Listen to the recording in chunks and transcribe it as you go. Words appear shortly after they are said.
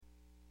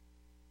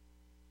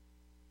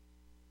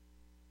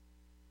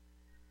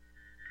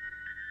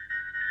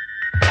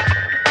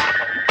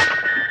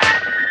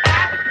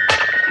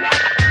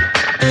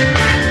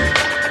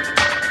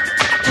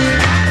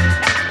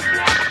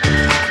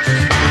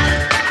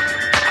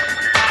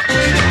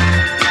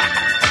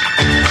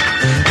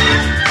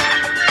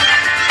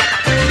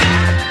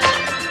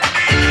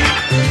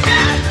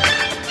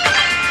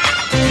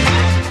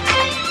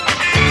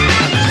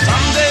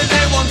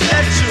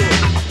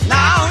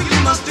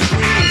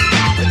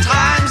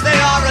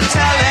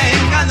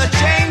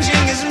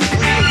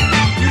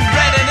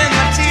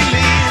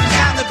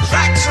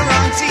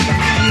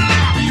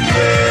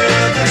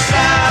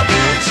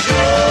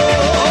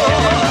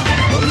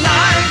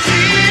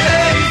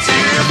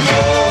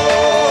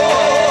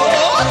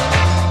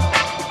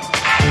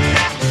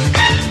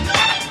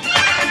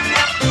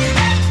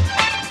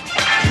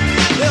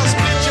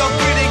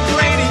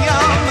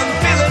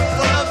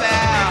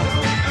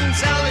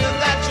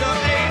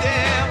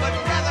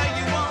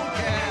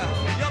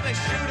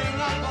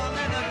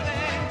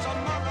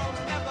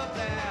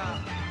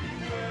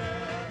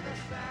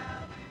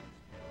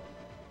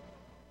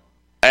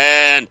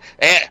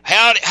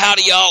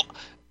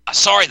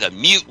Sorry, the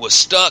mute was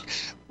stuck.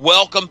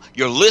 Welcome.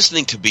 You're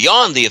listening to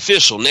Beyond the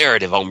Official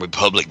Narrative on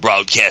Republic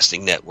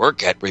Broadcasting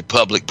Network at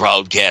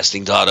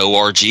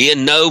republicbroadcasting.org.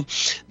 And no,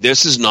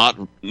 this is not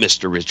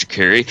Mr. Richard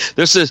Kary.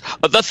 This is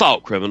the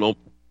thought criminal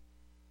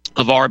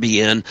of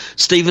RBN,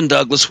 Steven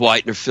Douglas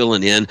Whitener,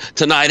 filling in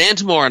tonight and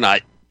tomorrow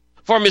night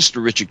for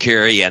Mr. Richard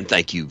Kary. And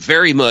thank you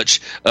very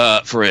much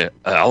for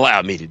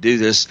allowing me to do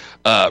this.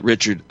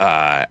 Richard,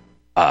 I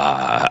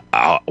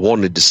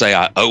wanted to say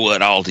I owe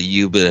it all to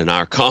you, but in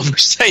our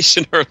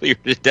conversation earlier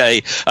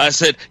today, I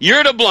said,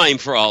 you're to blame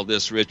for all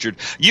this, Richard.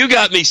 You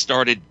got me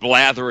started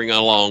blathering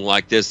along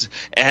like this,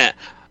 and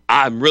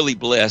I'm really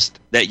blessed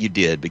that you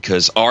did,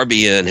 because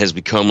RBN has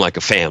become like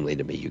a family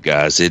to me, you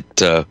guys.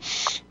 It's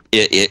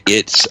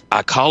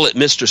I call it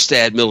Mr.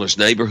 Stadmiller's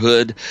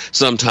neighborhood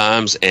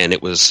sometimes, and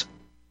it was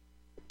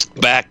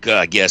back,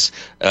 I guess,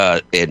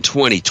 in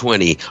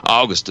 2020,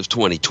 August of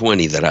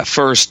 2020, that I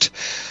first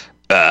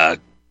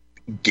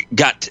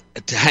got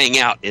to hang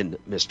out in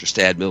Mr.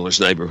 Stadmiller's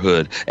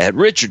neighborhood at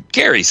Richard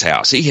Kary's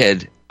house. He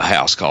had a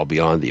house called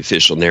Beyond the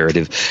Official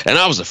Narrative, and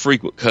I was a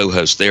frequent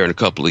co-host there. And a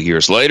couple of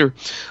years later,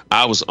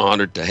 I was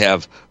honored to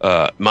have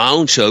my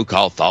own show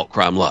called Thought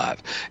Crime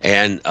Live,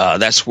 and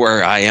that's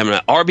where I am.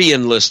 Now,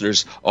 RBN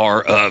listeners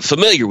are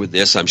familiar with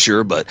this, I'm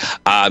sure, but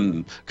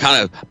I'm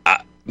kind of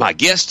my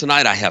guest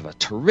tonight. I have a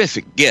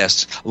terrific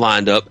guest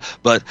lined up,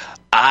 but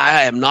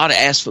I am not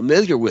as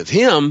familiar with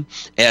him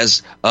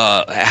as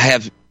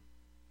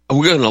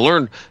we're going to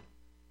learn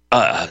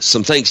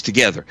some things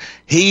together.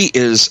 He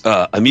is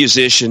a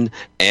musician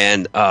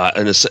and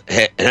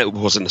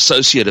was an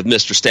associate of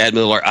Mr.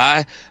 Stadmiller.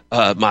 I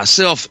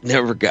myself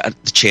never got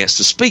the chance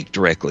to speak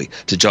directly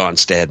to John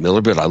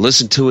Stadmiller, but I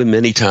listened to him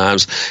many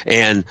times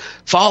and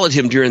followed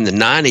him during the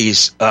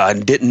 90s.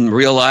 And didn't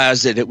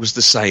realize that it was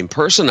the same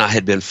person I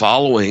had been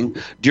following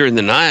during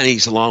the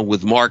 90s, along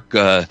with Mark,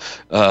 I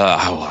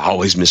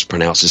always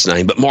mispronounce his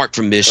name, but Mark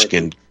from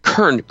Michigan,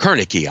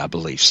 Kernicki, I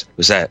believe,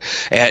 was that.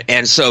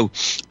 And so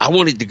I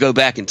wanted to go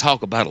back and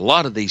talk about a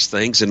lot of these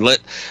things and let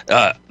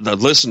the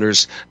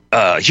listeners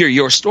hear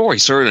your story,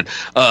 sir.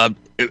 And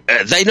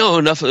they know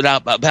enough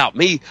about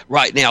me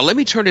right now. Let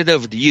me turn it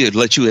over to you and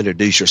let you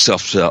introduce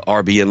yourself to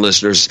RBN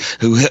listeners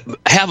who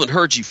haven't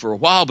heard you for a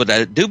while, but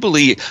I do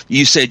believe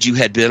you said you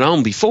had been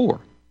on before.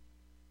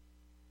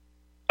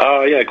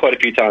 Yeah, quite a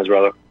few times,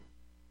 brother.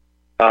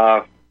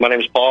 My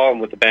name is Paul. I'm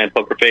with the band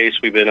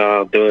Pokerface. We've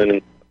been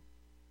doing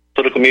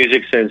political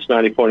music since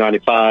 94,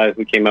 95.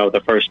 We came out with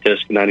our first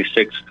disc in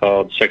 96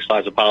 called Sex,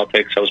 Lies, and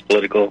Politics. That was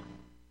political.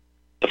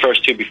 The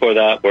first two before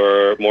that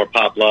were more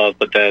pop love,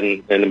 but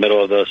then in the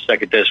middle of the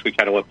second disc, we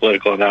kind of went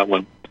political on that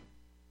one.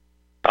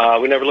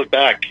 We never looked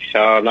back.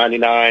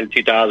 99,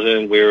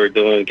 2000, we were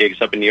doing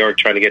gigs up in New York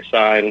trying to get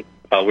signed.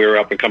 We were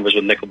up and comers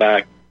with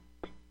Nickelback.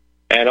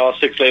 And all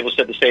 6 labels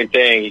said the same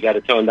thing. You got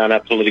to tone down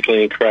that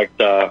politically incorrect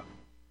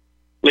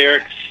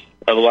lyrics.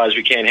 Otherwise,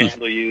 we can't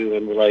handle you.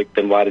 And we're like,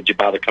 then why did you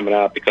bother coming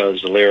out?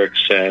 Because the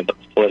lyrics and the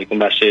political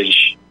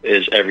message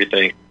is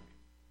everything.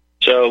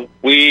 So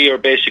we are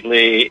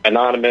basically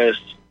anonymous,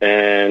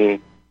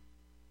 and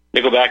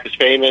Nickelback is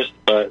famous.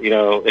 But, you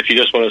know, if you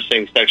just want to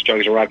sing sex,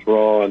 drugs, and rock and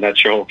roll, and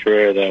that's your whole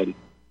career, then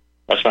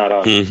that's not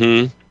us.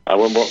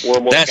 Mm-hmm. We're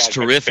more that's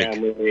terrific.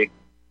 Family.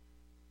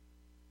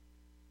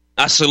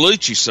 I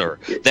salute you, sir.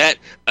 That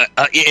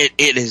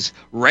it is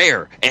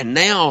rare, and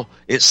now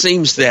it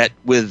seems that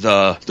with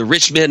the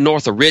Rich Men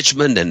north of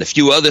Richmond and a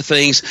few other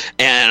things,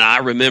 and I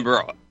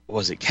remember,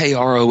 was it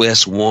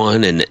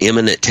KROS-One and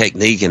Eminent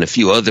Technique and a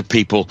few other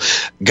people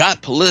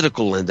got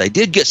political, and they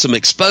did get some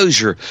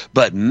exposure,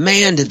 but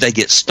man, did they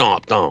get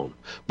stomped on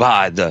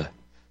by the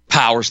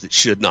powers that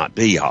should not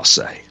be, I'll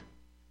say.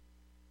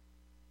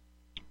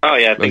 Oh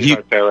yeah, things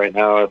aren't fair right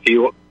now. If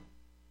you want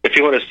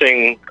to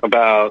sing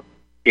about,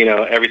 you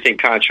know, everything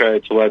contrary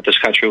to what this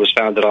country was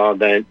founded on,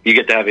 then you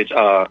get to have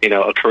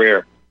a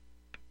career.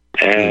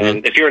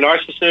 And if you're a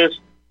narcissist,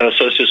 a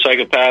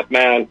sociopath,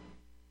 man,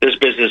 this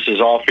business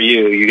is all for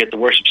you. You get to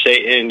worship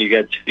Satan. You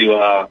get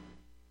to,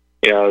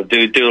 do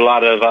a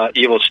lot of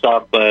evil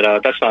stuff.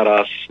 But that's not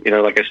us. You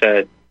know, like I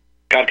said,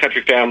 God,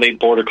 country, family,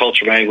 border,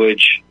 culture,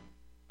 language.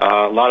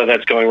 A lot of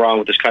that's going wrong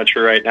with this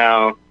country right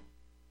now.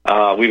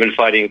 We've been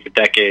fighting for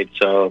decades,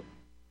 so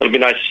it'll be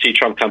nice to see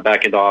Trump come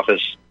back into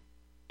office.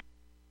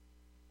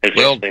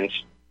 Well, things.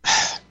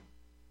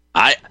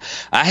 I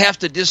have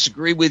to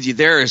disagree with you.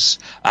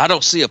 I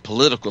don't see a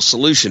political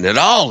solution at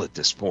all at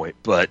this point,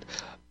 but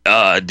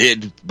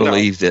did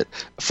believe that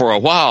for a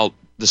while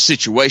the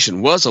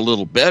situation was a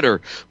little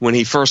better when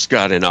he first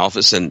got in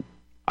office, and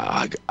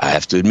I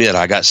have to admit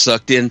I got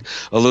sucked in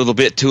a little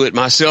bit to it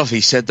myself.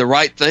 He said the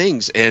right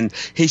things, and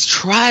he's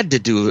tried to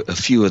do a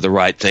few of the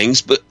right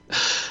things, but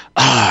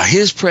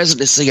his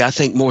presidency, I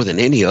think more than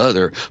any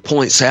other,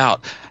 points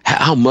out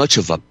how much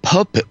of a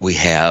puppet we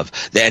have.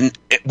 Then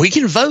we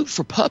can vote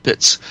for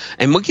puppets,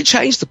 and we can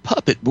change the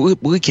puppet.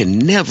 We can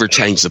never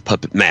change the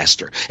puppet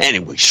master,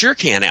 and we sure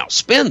can't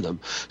outspend them.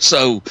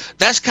 So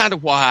that's kind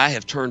of why I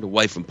have turned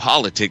away from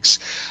politics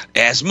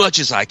as much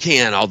as I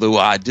can, although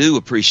I do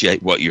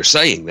appreciate what you're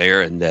saying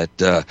there, and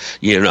that,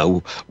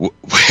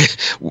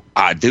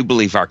 I do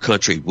believe our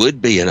country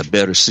would be in a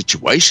better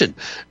situation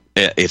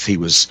if he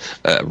was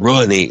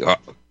running,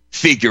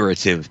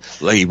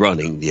 figuratively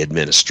running the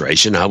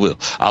administration.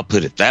 I'll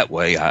put it that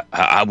way.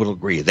 I will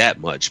agree that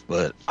much,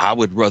 but I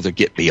would rather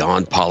get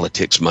beyond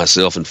politics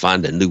myself and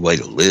find a new way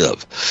to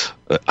live.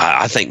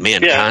 I think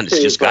mankind has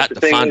just got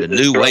to find a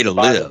new way to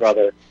live.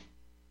 Brother.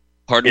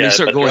 Pardon me,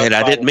 sir. Go ahead.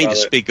 I didn't mean to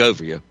speak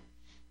over you.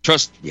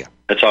 Yeah.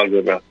 That's all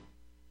good, bro.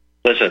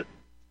 Listen,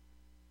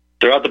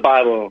 throughout the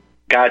Bible,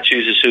 God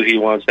chooses who he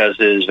wants as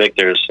his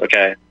victors,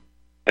 okay?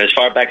 And as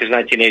far back as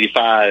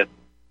 1985,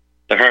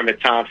 the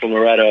hermit Tom from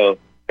Loretto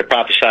had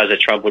prophesied that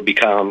Trump would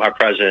become our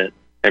president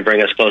and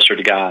bring us closer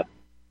to God.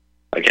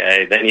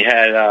 Okay, then you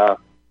had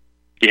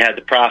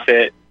the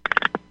prophet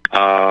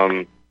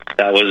that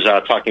was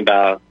talking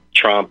about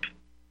Trump,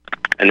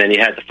 and then you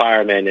had the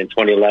fireman in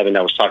 2011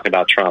 that was talking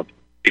about Trump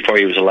before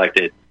he was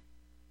elected.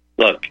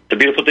 Look, the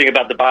beautiful thing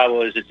about the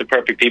Bible is it's the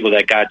perfect people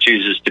that God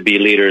chooses to be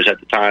leaders at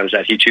the times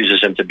that he chooses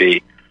them to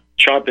be.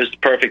 Trump is the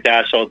perfect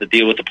asshole to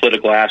deal with the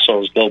political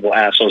assholes, global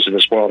assholes in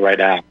this world right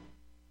now.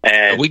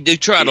 And we do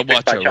try to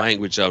watch our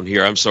language on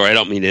here. I'm sorry, I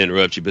don't mean to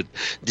interrupt you, but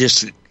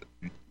just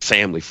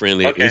family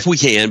friendly if we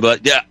can.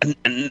 But yeah,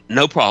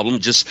 no problem.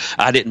 Just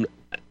I didn't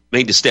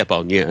mean to step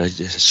on you. I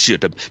just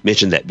should have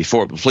mentioned that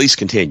before. But please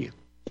continue.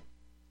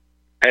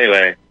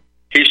 Anyway,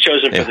 he's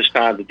chosen for this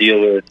time to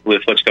deal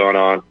with what's going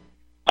on.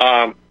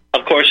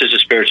 Of course, there's a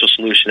spiritual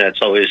solution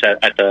that's always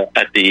at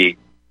the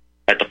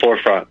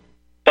forefront.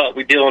 But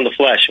we deal in the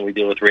flesh, and we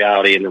deal with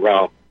reality in the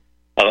realm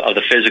of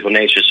the physical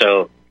nature.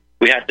 So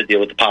we have to deal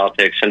with the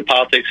politics. And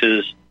politics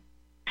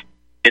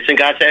it's in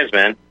God's hands,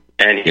 man.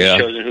 And he's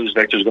chosen whose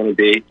victor is going to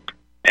be.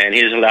 And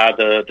he's allowed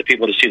the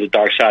people to see the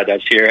dark side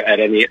that's here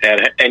at any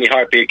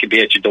heartbeat. It could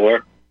be at your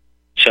door.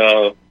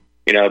 So,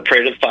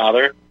 pray to the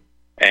Father.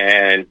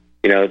 And,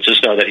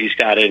 just know that he's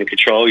got it in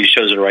control. He's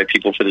chosen the right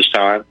people for this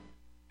time.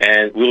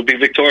 And we will be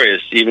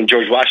victorious. Even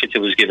George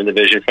Washington was given the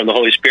vision from the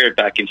Holy Spirit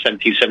back in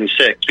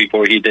 1776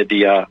 before he did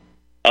the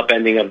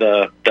upending of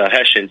the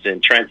Hessians in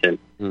Trenton.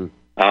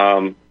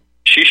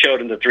 She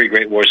showed him the three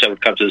great wars that would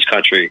come to this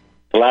country.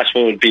 The last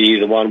one would be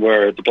the one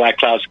where the black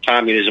clouds of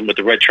communism with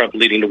the red Trump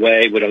leading the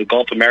way would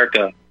engulf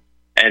America,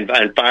 and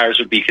fires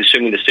would be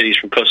consuming the cities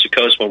from coast to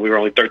coast when we were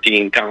only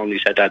 13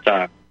 colonies at that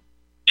time.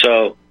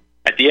 So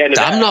at the end of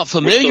that, I'm not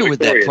familiar with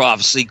that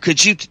prophecy.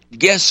 Could you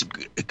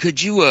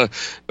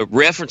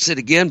reference it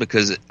again?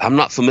 Because I'm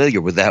not familiar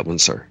with that one,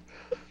 sir.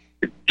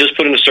 Just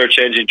put in the search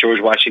engine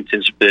George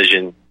Washington's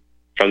vision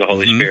from the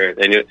Holy Spirit,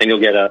 and you'll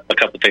get a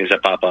couple things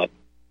that pop up.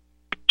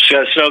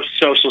 So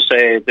will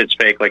say it's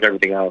fake like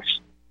everything else.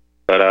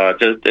 But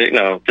disavow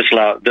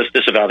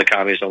the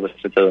commies, don't listen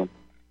to them.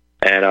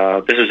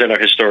 And this is in our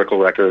historical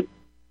record.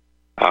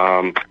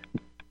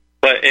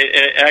 But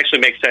it actually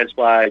makes sense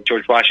why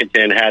George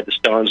Washington had the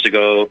stones to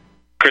go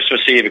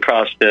Christmas Eve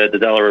across the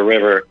Delaware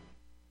River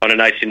on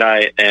a icy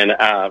night and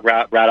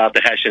rout out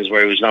the Hessians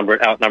where he was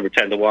outnumbered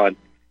 10-1.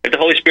 If the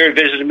Holy Spirit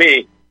visited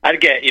me, I'd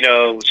get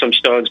some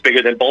stones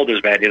bigger than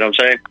boulders, man. You know what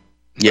I'm saying?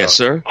 Yes,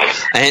 sir.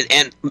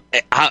 And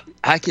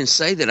I can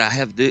say that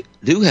I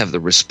do have the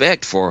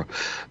respect for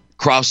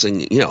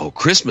crossing.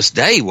 Christmas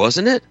Day,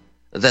 wasn't it?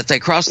 That they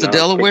crossed the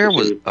Delaware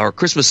or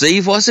Christmas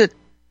Eve, was it?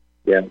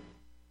 Yeah.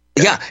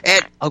 Yeah,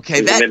 and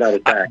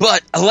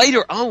but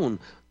later on,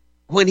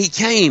 when he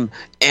came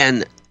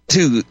and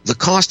to the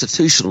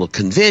Constitutional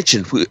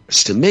Convention,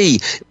 which to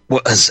me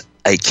was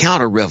a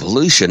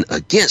counter-revolution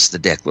against the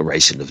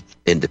Declaration of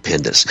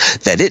Independence,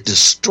 that it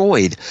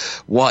destroyed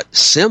what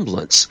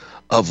semblance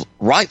of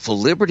rightful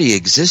liberty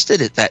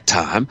existed at that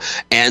time,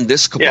 and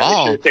this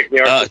cabal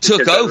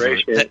took over.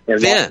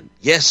 Then,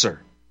 yes, sir.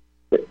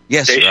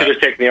 Yes, they should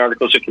have taken the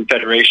Articles of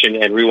Confederation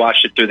and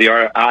rewatched it through the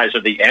eyes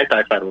of the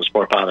anti-Federalist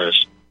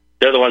forefathers.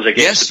 They're the ones that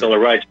gave us the Bill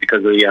of Rights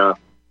because the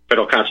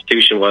federal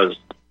Constitution was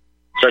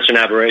such an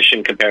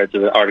aberration compared to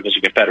the Articles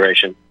of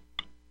Confederation.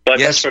 But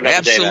yes, that's for another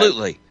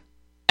absolutely.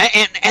 Day,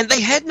 and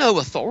they had no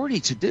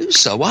authority to do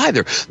so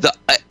either.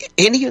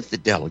 Any of the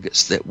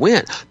delegates that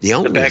went, the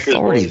only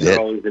authority that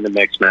always in the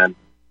mix, man.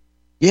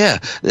 Yeah,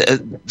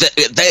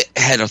 they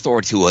had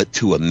authority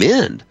to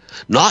amend,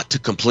 not to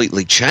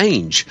completely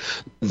change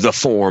the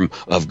form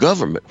of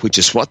government, which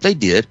is what they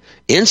did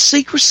in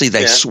secrecy.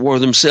 They swore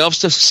themselves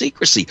to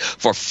secrecy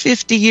for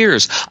 50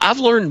 years. I've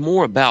learned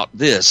more about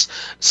this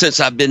since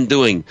I've been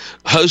doing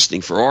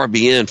hosting for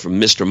RBN from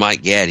Mr.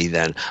 Mike Gaddy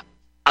than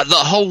the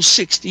whole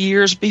 60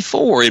 years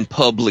before in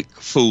public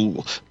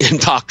fool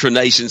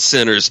indoctrination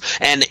centers,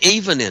 and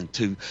even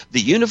into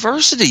the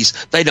universities.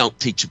 They don't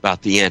teach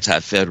about the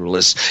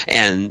anti-federalists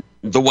and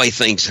the way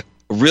things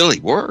really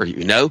were.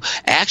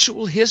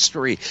 Actual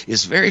history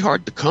is very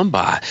hard to come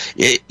by.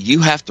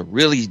 You have to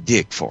really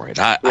dig for it.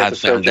 I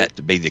found that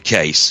to be the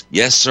case.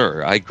 Yes,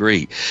 sir. I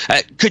agree.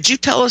 Could you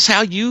tell us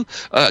how you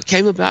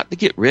came about to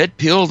get red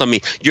pilled? I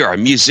mean, you're a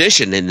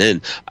musician, and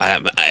then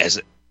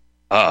as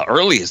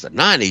early as the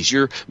 90s,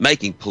 you're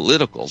making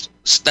political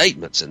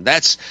statements, and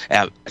that's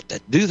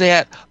do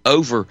that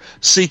over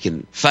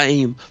seeking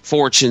fame,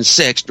 fortune,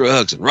 sex,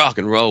 drugs, and rock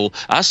and roll.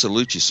 I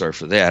salute you, sir,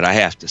 for that, I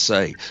have to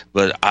say.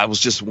 But I was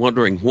just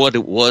wondering what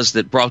it was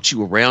that brought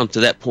you around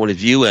to that point of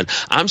view. And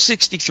I'm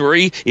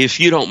 63,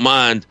 if you don't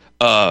mind.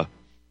 Are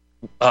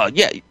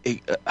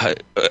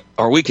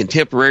we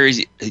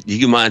contemporaries? Do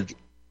you mind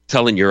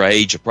telling your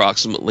age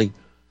approximately?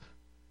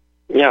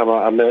 Yeah,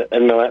 I'm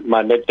in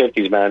my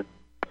mid-50s, man.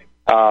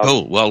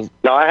 Well.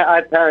 No, I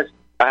had parents.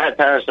 I had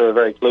parents that were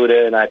very clued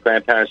in. I had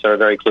grandparents that were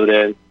very clued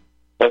in.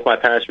 Both my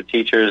parents were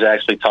teachers,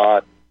 actually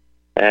taught.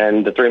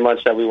 And the 3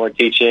 months that we weren't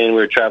teaching,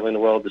 we were traveling the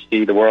world to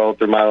see the world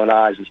through my own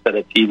eyes instead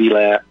of TV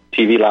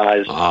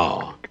lies.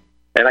 Oh.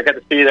 And I got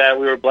to see that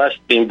we were blessed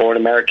being born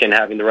American,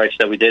 having the rights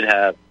that we did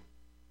have,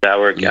 that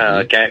were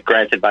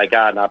granted by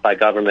God, not by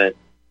government.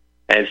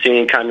 And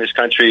seeing communist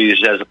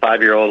countries as a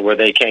 5-year-old where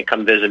they can't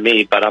come visit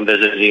me, but I'm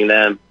visiting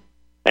them.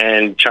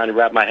 And trying to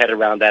wrap my head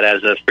around that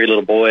as a free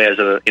little boy, as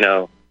a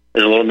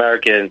little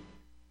American,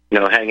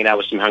 hanging out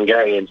with some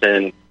Hungarians,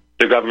 and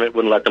the government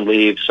wouldn't let them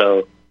leave.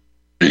 So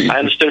I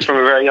understood from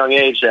a very young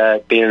age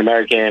that being an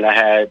American, I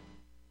had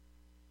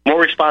more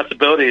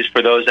responsibilities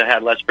for those that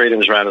had less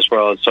freedoms around this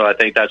world. So I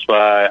think that's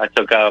why I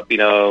took up,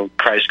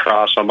 Christ's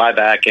cross on my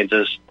back and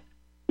just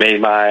made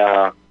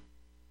my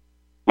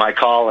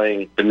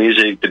calling, the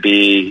music, to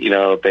be,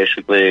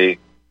 basically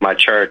my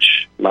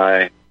church,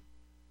 my.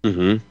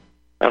 Mm-hmm.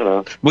 I don't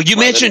know. Well, you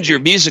mentioned your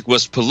music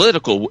was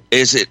political.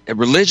 Is it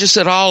religious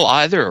at all,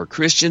 either, or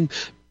Christian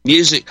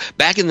music?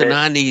 Back in the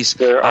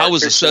 90s, I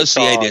was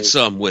associated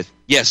some with.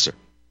 Yes, sir.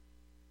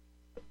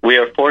 We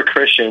are 4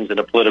 Christians in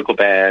a political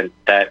band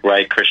that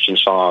write Christian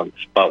songs,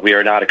 but we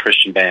are not a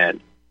Christian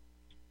band.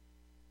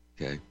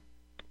 Okay.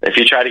 If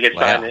you try to get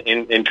signed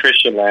in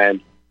Christian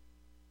land,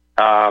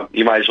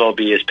 you might as well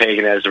be as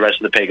pagan as the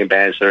rest of the pagan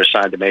bands that are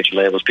signed to major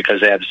labels, because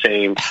they have the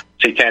same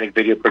satanic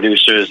video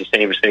producers, the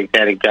same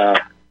satanic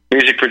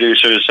music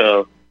producers.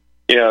 So,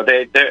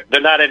 they're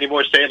not any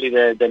more saintly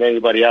than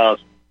anybody else.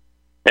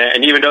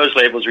 And even those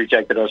labels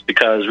rejected us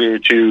because we were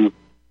too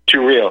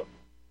real.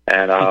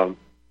 And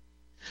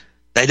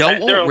they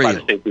don't want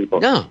real.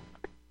 No,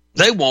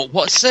 they want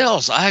what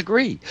sells. I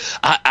agree.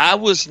 I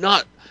was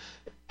not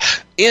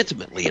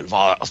intimately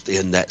involved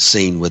in that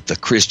scene with the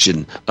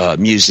Christian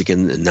music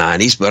in the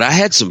 90s, but I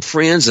had some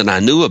friends, and I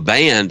knew a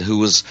band who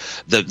was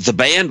the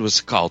band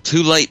was called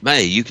Too Late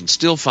May. You can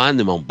still find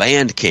them on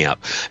Bandcamp,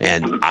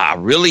 and I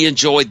really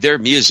enjoyed their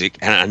music,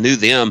 and I knew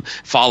them,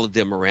 followed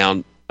them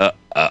around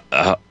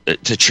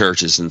to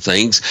churches and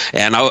things,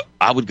 and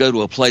I would go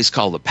to a place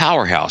called the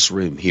Powerhouse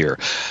Room here,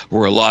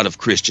 where a lot of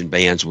Christian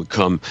bands would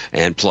come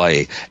and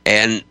play.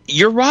 And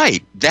you're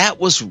right, that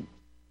was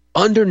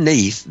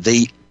underneath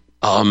the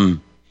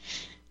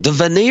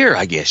veneer,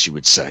 I guess you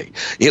would say.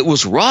 It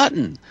was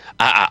rotten.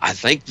 I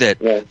think that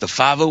the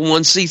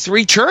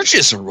 501c3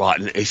 churches are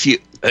rotten.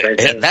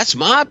 That's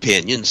my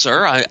opinion,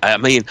 sir. I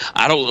mean,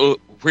 I don't know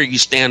where you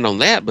stand on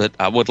that, but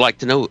I would like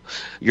to know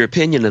your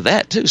opinion of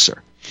that too,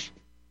 sir.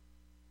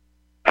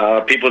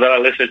 People that I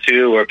listen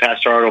to were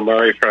Pastor Arnold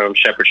Murray from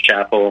Shepherd's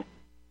Chapel.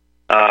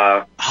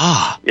 Yeah,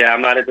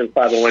 I'm not into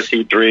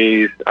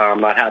 501c3s.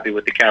 I'm not happy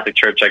with the Catholic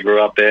Church I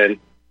grew up in.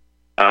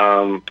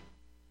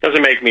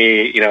 Doesn't make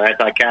me,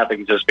 anti-Catholic.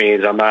 It just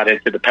means I'm not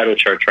into the pedo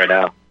church right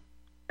now.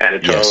 And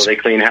until they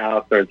clean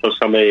house, or until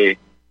somebody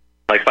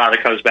like Father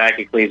comes back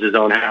and cleans his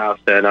own house,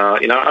 then I'll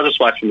just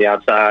watch from the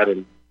outside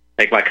and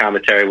make my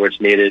commentary where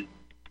it's needed.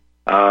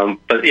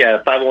 But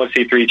yeah,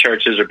 501c3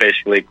 churches are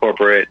basically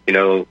corporate,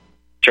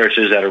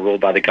 churches that are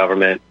ruled by the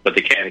government, but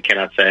they can and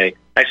cannot say.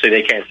 Actually,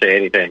 they can't say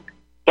anything.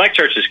 Black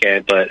churches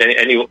can, but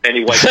any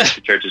white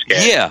Christian churches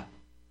can. Yeah.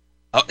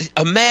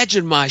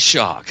 Imagine my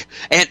shock.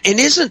 And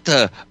isn't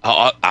the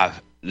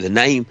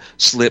name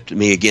slipped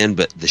me again,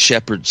 but the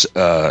Shepherd's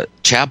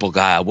Chapel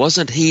guy,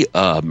 wasn't he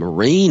a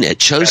Marine at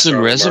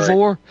Chosin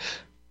Reservoir?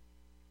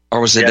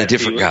 Or was it a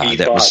different guy?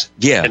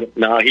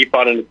 No, he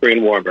fought in the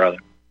Korean War, brother.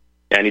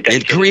 And he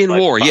in Korean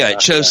War, at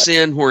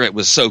Chosin, where it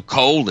was so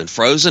cold and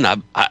frozen. I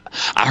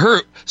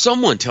heard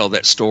someone tell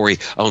that story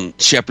on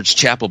Shepherd's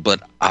Chapel,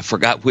 but I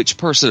forgot which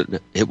person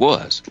it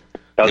was.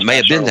 It may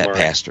have been that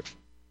pastor.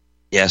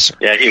 Yes, sir.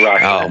 Yeah, he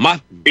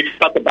rocked. He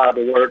taught the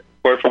Bible word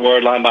for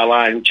word, line by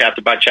line,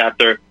 chapter by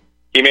chapter.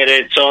 He made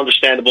it so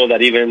understandable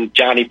that even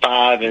Johnny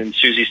 5 and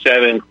Susie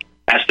 7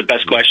 asked the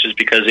best questions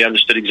because they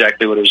understood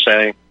exactly what it was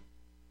saying.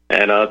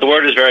 And the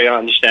word is very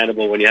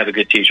understandable when you have a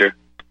good teacher.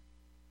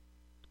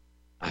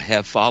 I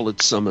have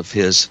followed some of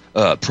his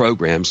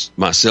programs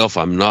myself.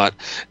 I'm not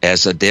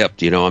as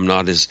adept, I'm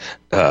not as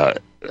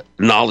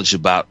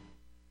knowledgeable about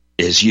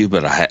as you,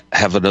 but I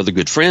have another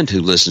good friend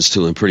who listens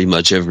to him pretty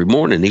much every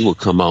morning. He will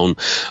come on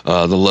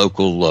the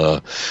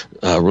local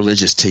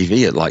religious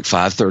TV at like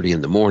 5:30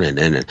 in the morning,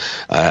 and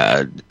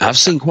I've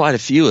seen quite a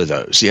few of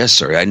those. Yes,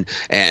 sir,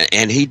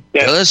 and he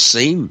does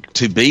seem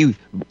to be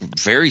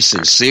very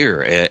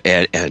sincere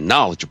and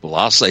knowledgeable.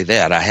 I'll say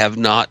that. I have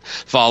not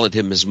followed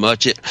him as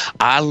much.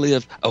 I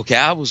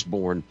was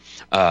born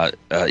in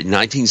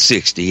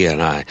 1960,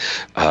 and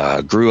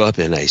I grew up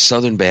in a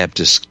Southern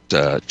Baptist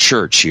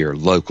church here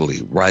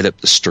locally, right up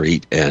the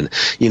street. And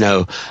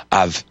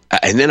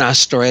and then I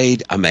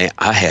strayed.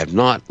 I have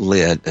not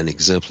led an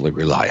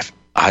exemplary life.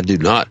 I do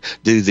not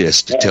do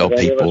this to tell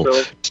people.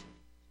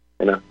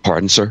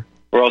 Pardon, sir?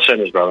 We're all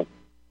sinners, brother.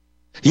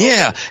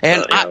 Yeah,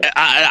 and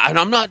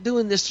I'm not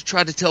doing this to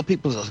try to tell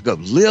people to go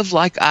live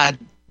like I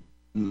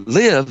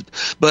lived,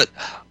 but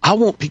I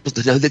want people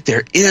to know that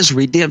there is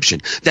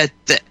redemption, that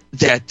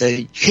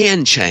they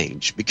can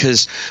change.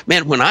 Because,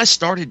 man, when I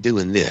started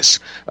doing this,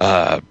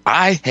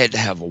 I had to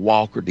have a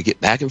walker to get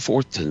back and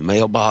forth to the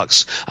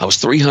mailbox. I was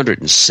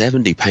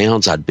 370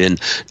 pounds. I'd been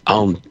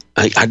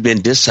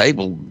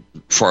disabled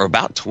for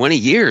about 20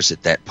 years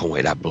at that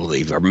point, I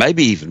believe, or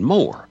maybe even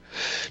more,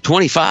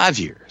 25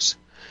 years.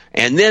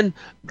 And then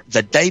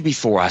the day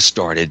before I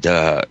started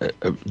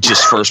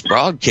just first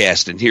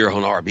broadcasting here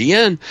on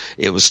RBN,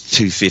 it was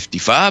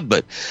 2:55.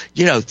 But,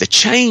 the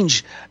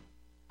change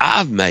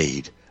I've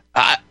made,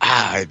 I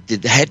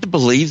had to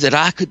believe that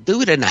I could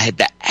do it, and I had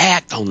to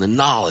act on the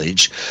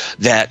knowledge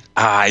that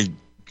I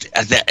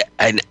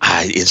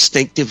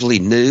instinctively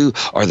knew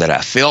or that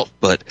I felt.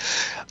 But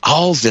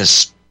all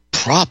this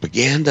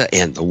propaganda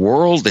and the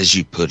world, as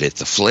you put it,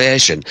 the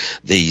flesh and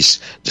these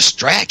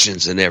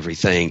distractions and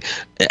everything,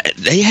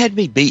 they had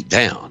me beat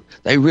down.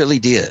 They really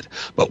did.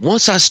 But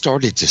once I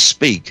started to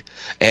speak,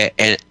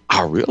 and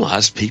I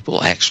realized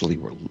people actually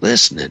were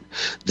listening,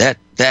 that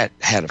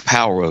had a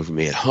power over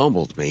me. It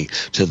humbled me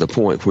to the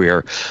point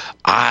where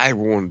I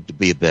wanted to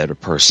be a better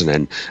person.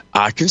 And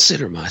I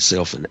consider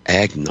myself an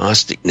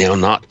agnostic now,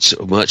 not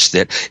so much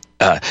that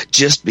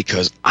just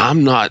because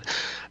I'm not,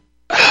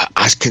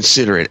 I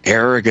consider it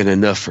arrogant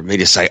enough for me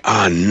to say,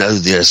 I know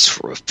this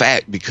for a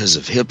fact because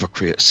of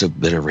hypocrites who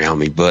have been around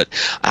me. But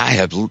I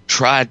have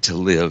tried to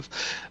live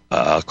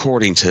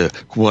according to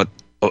what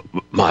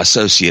my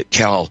associate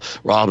Cal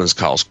Robbins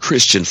calls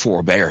Christian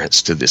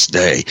forbearance to this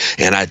day.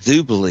 And I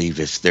do believe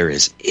if there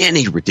is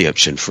any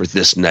redemption for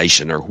this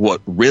nation, or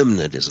what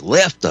remnant is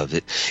left of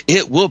it,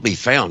 it will be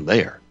found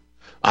there.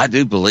 I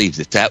do believe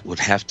that would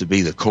have to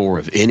be the core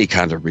of any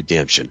kind of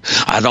redemption.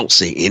 I don't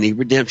see any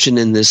redemption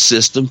in this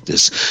system,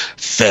 this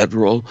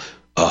federal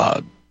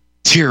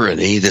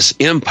tyranny, this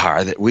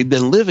empire that we've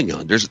been living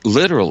under. There's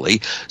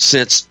literally,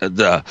 since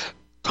the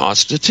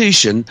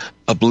Constitution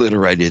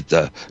obliterated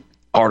the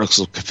Articles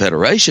of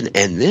Confederation,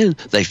 and then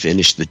they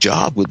finished the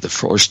job with the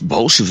first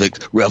Bolshevik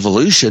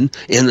revolution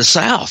in the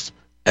South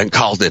and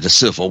called it a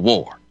civil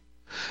war.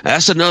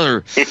 That's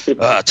another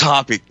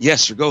topic.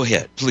 Yes, sir. Go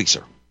ahead, please,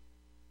 sir.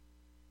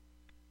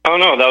 Oh,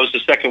 no, that was the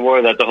second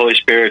war that the Holy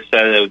Spirit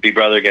said it would be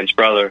brother against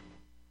brother.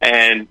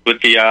 And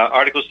with the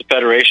Articles of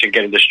Federation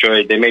getting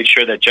destroyed, they made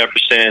sure that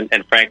Jefferson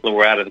and Franklin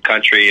were out of the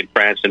country in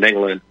France and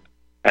England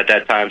at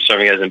that time,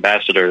 serving as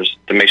ambassadors,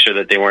 to make sure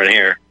that they weren't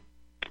here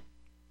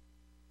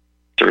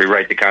to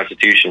rewrite the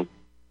Constitution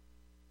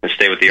and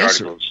stay with the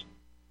Articles.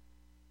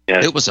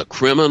 Yeah. It was a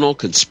criminal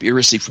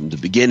conspiracy from the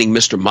beginning.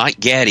 Mr. Mike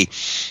Gaddy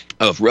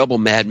of Rebel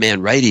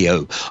Madman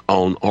Radio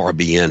on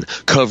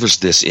RBN covers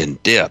this in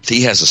depth.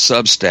 He has a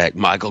Substack,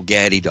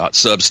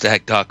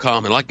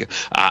 michaelgaddy.substack.com. And like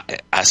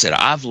I said,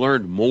 I've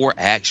learned more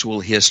actual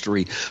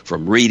history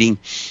from reading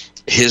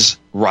his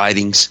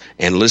writings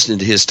and listening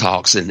to his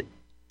talks than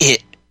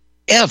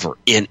ever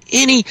in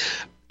any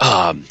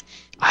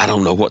I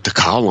don't know what to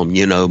call them,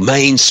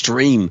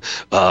 mainstream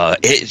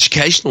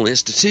educational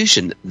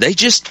institution.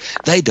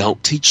 They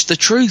don't teach the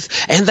truth.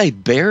 And they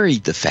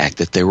buried the fact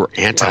that they were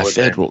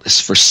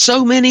anti-federalists for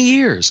so many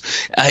years.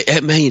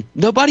 I mean,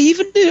 nobody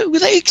even knew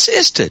they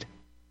existed.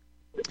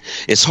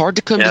 It's hard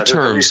to come to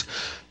terms.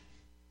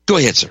 Go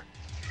ahead, sir.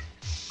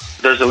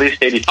 There's at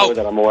least 84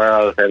 that I'm aware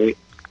of.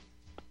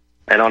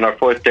 And on our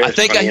fourth day, I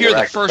think I hear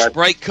the first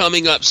break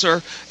coming up,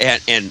 sir,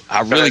 and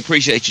I really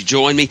appreciate you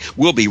joining me.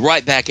 We'll be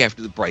right back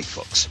after the break,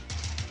 folks.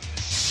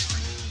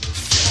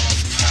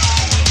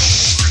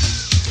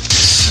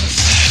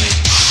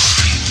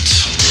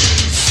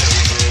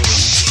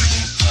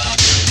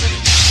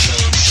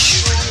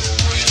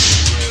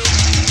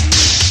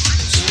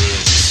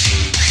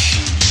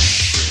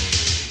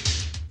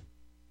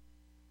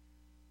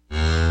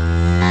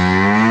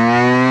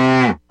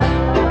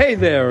 Hey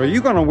there, are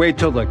you going to wait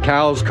till the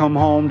cows come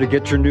home to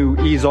get your new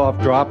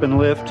ease-off drop-and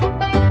lift?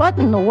 What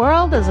in the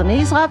world is an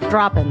ease-off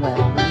drop-and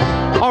lift?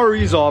 Our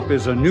EaseOff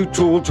is a new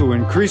tool to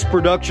increase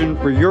production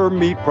for your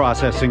meat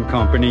processing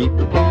company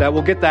that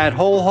will get that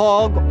whole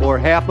hog or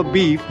half a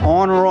beef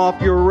on or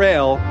off your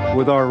rail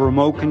with our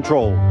remote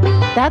control.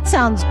 That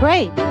sounds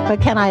great,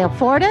 but can I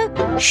afford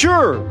it?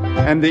 Sure!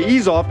 And the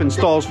EaseOff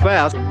installs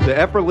fast. The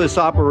effortless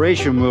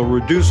operation will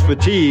reduce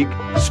fatigue,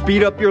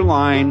 speed up your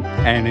line,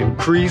 and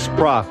increase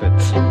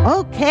profits.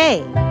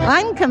 Okay,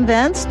 I'm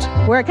convinced.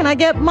 Where can I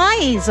get my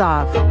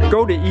EaseOff?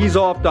 Go to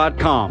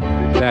easeoff.com.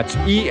 That's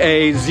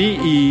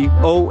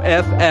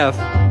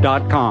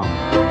EAZEOFF.com.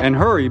 And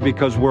hurry,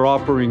 because we're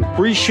offering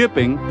free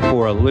shipping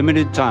for a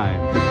limited time.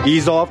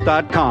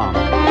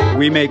 easeoff.com.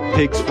 We make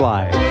pigs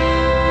fly.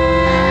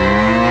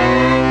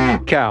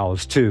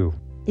 Cows, too.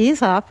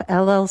 EaseOff,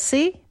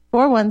 LLC,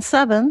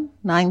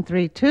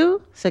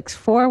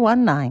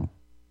 417-932-6419.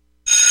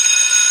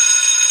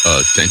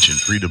 Attention,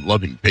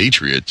 freedom-loving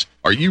patriots.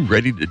 Are you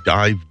ready to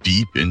dive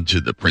deep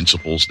into the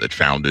principles that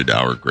founded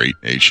our great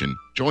nation?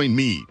 Join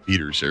me,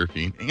 Peter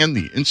Serafine, and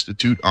the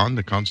Institute on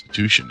the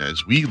Constitution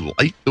as we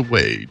light the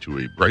way to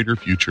a brighter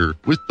future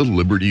with the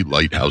Liberty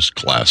Lighthouse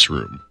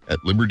Classroom.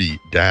 At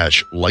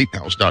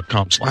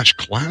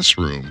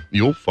liberty-lighthouse.com/classroom,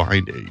 you'll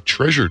find a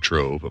treasure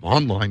trove of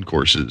online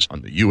courses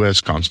on the U.S.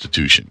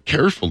 Constitution,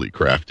 carefully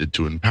crafted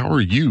to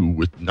empower you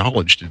with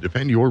knowledge to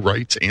defend your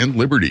rights and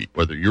liberty.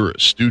 Whether you're a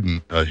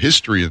student, a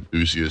history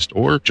enthusiast,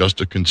 or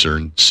just a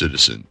concerned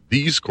citizen,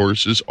 these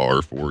courses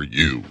are for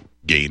you.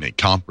 Gain a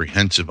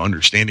comprehensive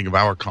understanding of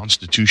our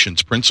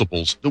Constitution's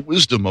principles, the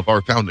wisdom of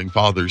our founding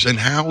fathers, and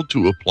how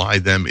to apply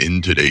them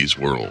in today's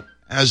world.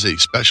 As a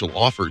special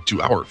offer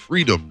to our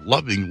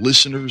freedom-loving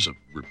listeners of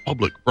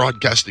Republic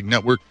Broadcasting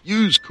Network,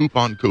 use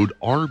coupon code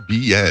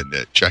RBN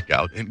at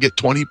checkout and get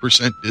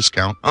 20%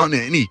 discount on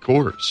any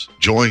course.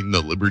 Join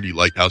the Liberty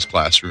Lighthouse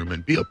Classroom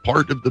and be a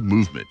part of the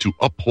movement to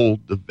uphold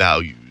the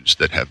values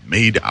that have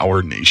made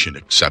our nation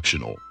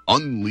exceptional.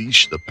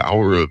 Unleash the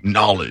power of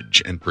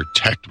knowledge and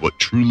protect what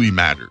truly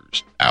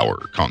matters, our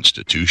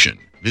Constitution.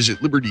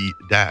 Visit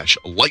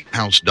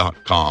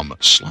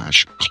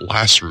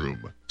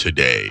liberty-lighthouse.com/classroom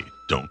today.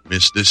 Don't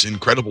miss this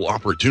incredible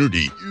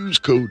opportunity. Use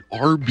code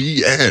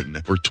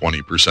RBN for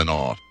 20%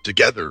 off.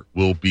 Together,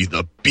 we'll be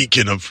the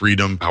beacon of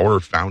freedom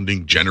our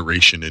founding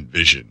generation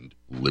envisioned.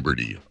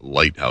 Liberty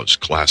Lighthouse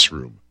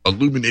Classroom.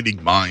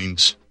 Illuminating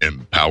minds,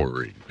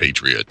 empowering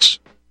patriots.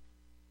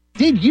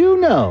 Did you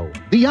know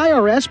the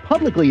IRS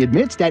publicly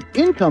admits that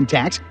income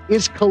tax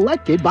is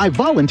collected by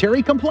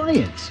voluntary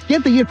compliance?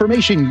 Get the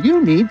information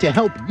you need to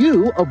help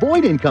you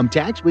avoid income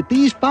tax with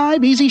these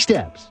 5 easy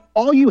steps.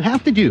 All you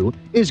have to do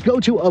is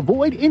go to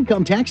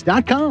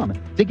avoidincometax.com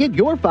to get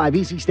your 5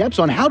 easy steps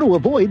on how to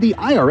avoid the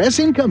IRS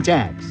income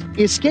tax.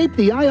 Escape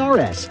the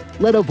IRS.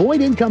 Let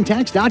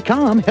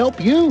avoidincometax.com help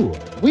you.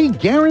 We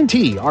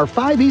guarantee our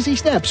 5 easy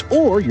steps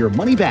or your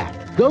money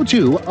back. Go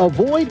to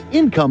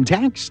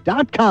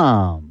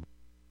avoidincometax.com.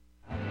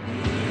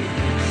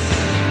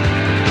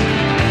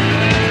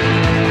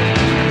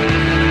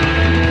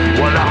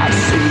 What I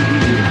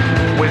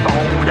see with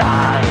old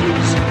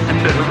eyes, and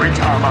every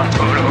time I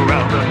turn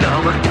around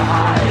another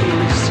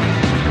dies.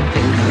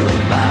 Thinking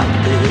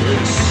about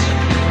this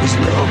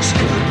looks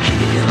could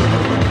kill.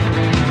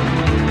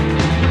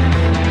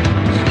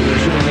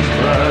 Visions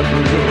bad,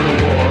 but there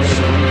was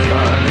some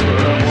kind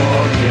where I'm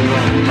walking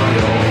on my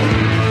own.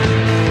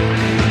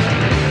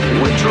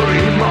 We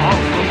dream of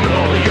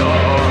familiar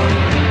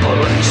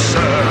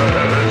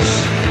places.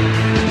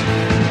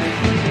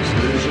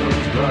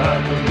 Visions bad,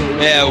 but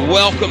Yeah,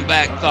 welcome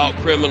back, Thought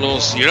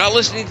Criminals. You're not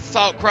listening to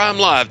Thought Crime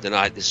Live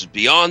tonight. This is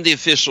beyond the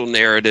official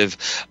narrative,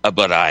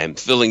 but I am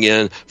filling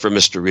in for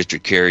Mr.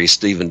 Richard Kary,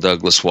 Steven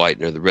Douglas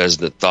Whitener, the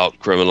resident Thought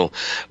Criminal,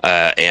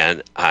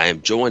 and I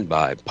am joined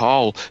by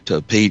Paul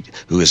Topete,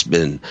 who has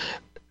been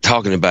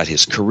talking about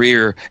his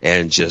career,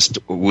 and just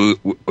we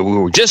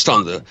were just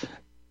on the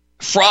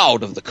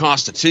fraud of the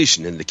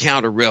Constitution and the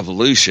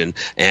counter-revolution,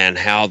 and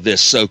how this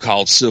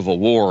so-called Civil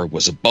War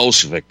was a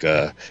Bolshevik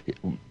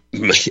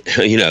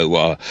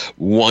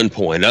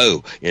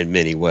 1.0 in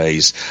many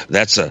ways.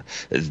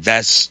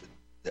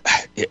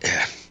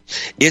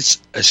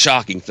 It's a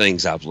shocking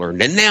things I've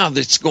learned. And now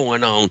that's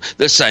going on,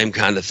 the same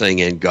kind of thing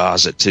in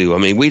Gaza too. I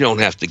mean, we don't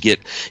have to get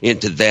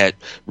into that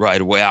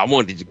right away. I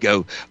wanted to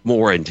go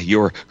more into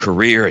your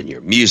career and your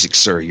music,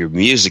 sir. Your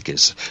music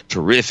is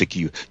terrific.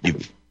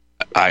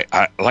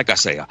 I like I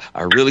say,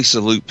 I really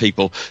salute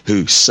people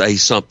who say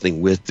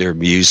something with their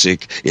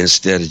music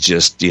instead of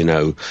just,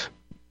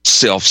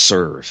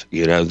 self-serve.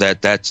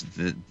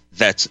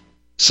 That's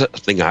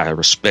something I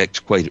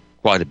respect quite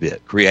a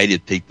bit.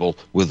 Creative people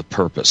with a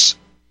purpose.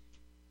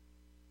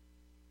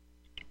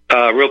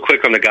 Real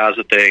quick on the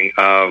Gaza thing.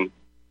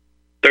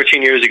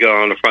 13 years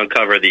ago, on the front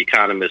cover of The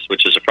Economist,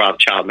 which is a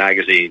Child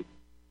magazine,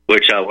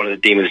 which one of the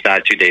demons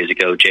died 2 days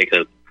ago,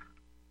 Jacob.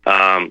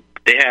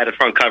 They had a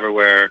front cover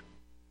where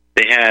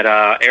they had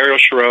Ariel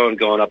Sharon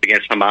going up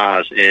against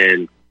Hamas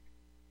in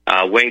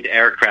winged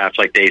aircraft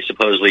like they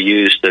supposedly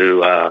used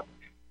to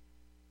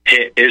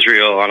hit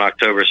Israel on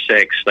October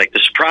 6th, like the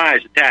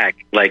surprise attack.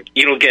 Like,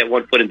 you don't get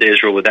one foot into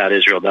Israel without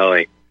Israel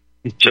knowing.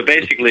 So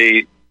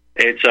basically,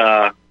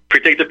 It's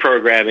predictive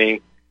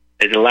programming.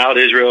 It allowed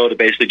Israel to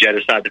basically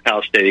genocide the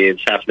Palestinians,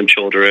 half of them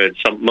children,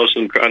 most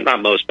of them,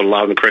 not most, but a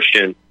lot of them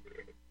Christian.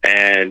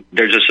 And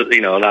they're just,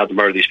 allowed to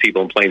murder these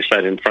people in plain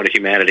sight in front of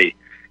humanity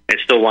and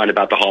still whine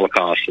about the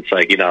Holocaust. It's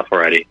like, enough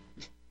already.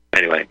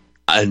 Anyway.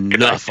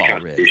 Enough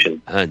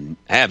already.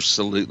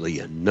 Absolutely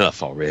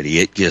enough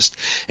already.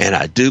 And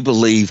I do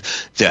believe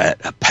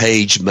that a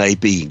page may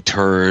be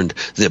turned,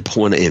 the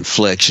point of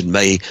inflection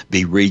may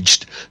be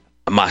reached.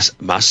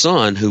 My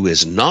son, who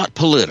is not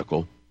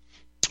political,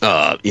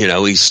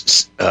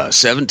 he's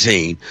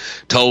 17,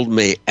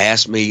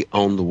 asked me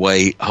on the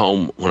way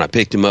home when I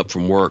picked him up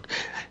from work,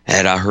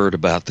 had I heard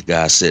about the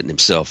guy setting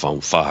himself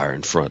on fire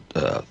in front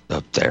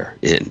up there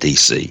in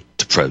D.C.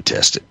 to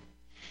protest it.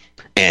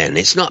 And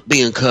it's not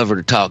being covered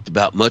or talked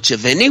about much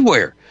of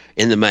anywhere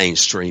in the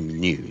mainstream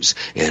news.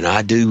 And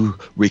I do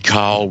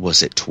recall,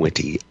 was it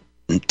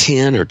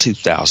 2010 or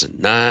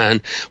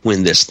 2009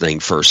 when this thing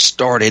first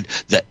started,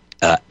 the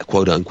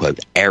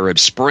quote-unquote Arab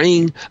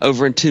Spring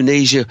over in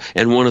Tunisia,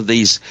 and one of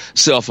these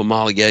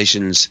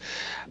self-immolations,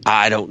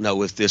 I don't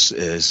know if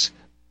this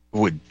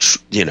would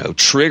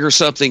trigger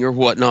something or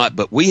whatnot,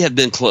 but we have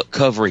been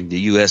covering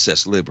the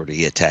USS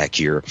Liberty attack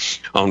here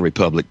on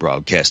Republic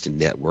Broadcasting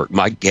Network,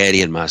 Mike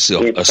Gaddy and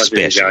myself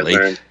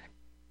especially,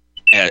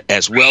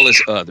 as well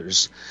as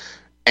others.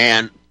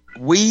 And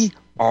we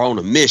are on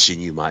a mission,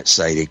 you might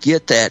say, to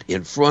get that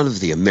in front of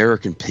the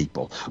American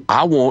people.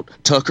 I want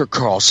Tucker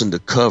Carlson to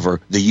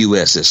cover the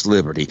USS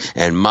Liberty,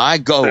 and my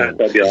goal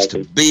is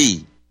to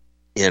be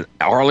in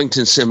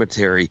Arlington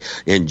Cemetery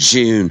in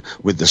June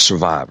with the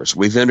survivors.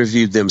 We've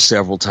interviewed them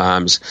several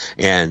times,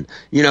 and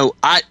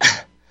like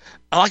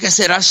I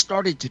said, I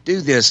started to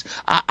do this.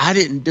 I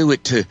didn't do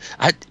it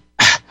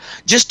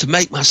just to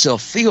make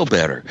myself feel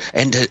better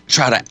and to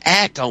try to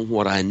act on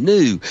what I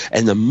knew.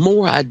 And the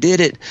more I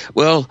did it,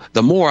 well,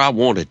 the more I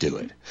want to do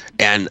it.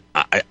 And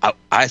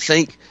I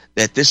think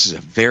that this is a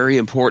very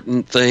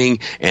important thing,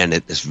 and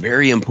at this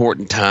very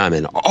important time,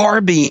 and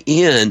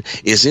RBN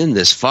is in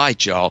this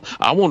fight, y'all.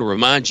 I want to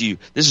remind you,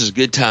 this is a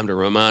good time to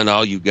remind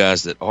all you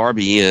guys that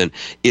RBN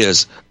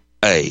is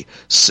a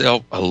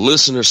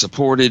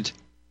listener-supported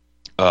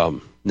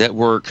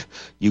network.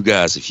 You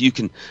guys, if you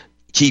can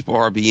keep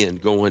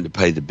RBN going to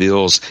pay the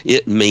bills,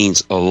 it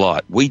means a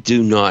lot. We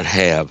do not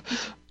have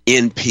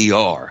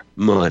NPR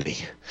money.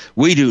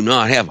 We do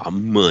not have a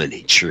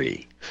money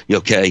tree.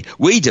 Okay,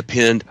 we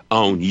depend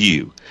on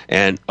you.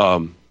 And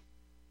I'm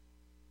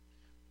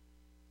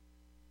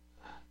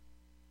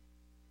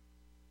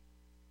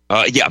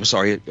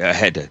sorry, I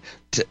had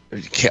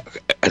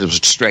I was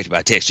distracted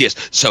by text. Yes,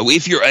 so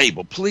if you're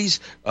able, please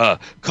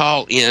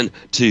call in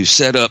to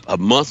set up a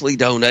monthly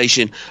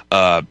donation,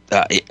 by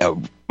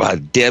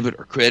debit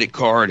or credit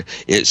card.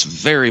 It's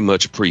very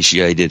much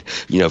appreciated.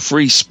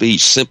 Free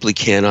speech simply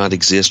cannot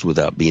exist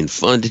without being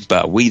funded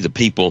by we the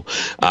people.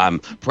 I'm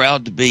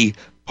proud to be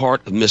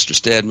part of Mr.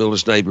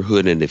 Stadmiller's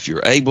neighborhood, and if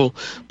you're able,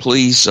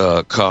 please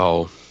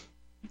call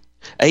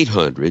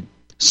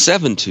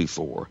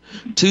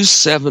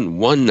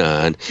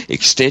 800-724-2719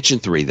 extension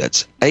 3.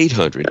 That's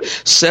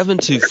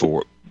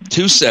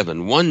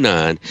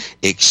 800-724-2719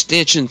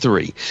 extension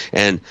 3.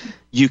 And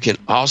you can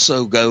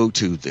also go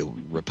to the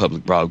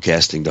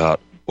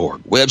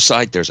republicbroadcasting.org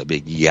website. There's a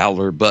big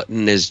yaller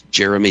button, as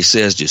Jeremy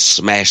says. Just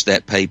smash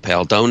that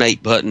PayPal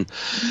donate button.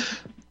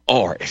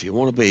 Or if you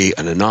want to be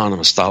an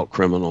anonymous thought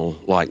criminal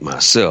like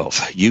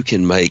myself, you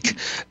can make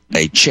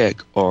a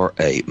check or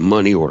a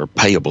money order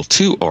payable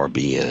to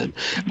RBN,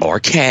 or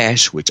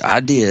cash, which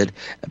I did,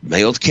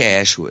 mailed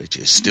cash, which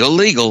is still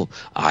legal.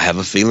 I have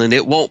a feeling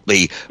it won't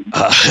be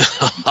a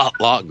lot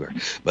longer,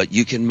 but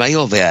you can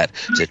mail that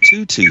to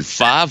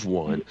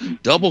 2251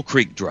 Double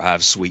Creek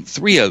Drive, Suite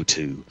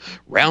 302,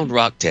 Round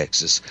Rock,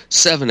 Texas,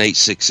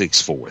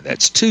 78664.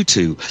 That's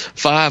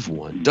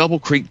 2251 Double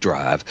Creek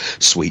Drive,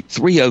 Suite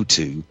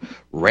 302,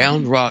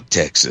 Round Rock,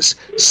 Texas,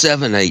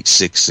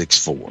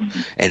 78664.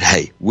 And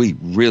hey, we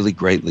really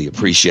greatly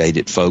appreciate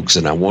it, folks.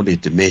 And I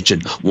wanted to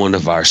mention one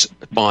of our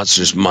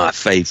sponsors, my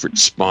favorite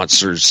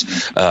sponsors,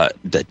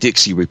 the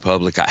Dixie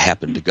Republic. I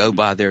happened to go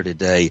by there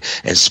today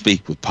and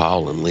speak with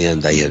Paul and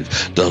Lynn. They had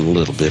done a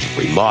little bit of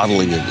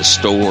remodeling in the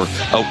store.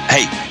 Oh,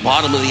 hey,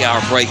 bottom of the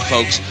hour break,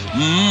 folks.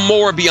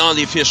 More Beyond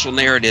the Official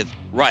Narrative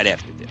right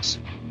after this.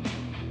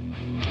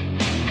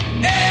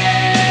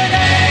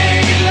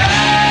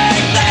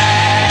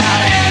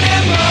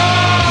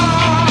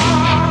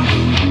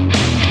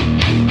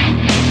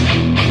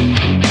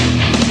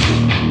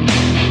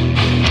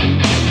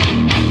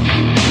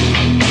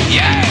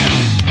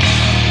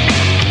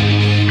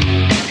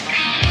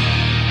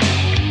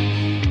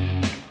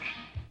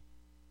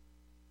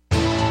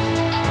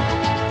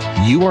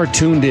 You are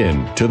tuned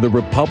in to the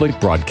Republic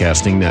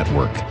Broadcasting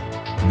Network.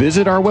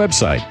 Visit our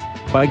website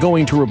by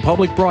going to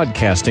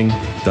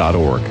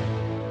republicbroadcasting.org.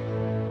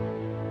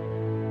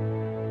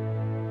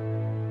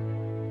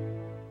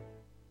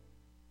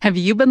 Have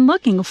you been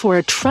looking for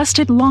a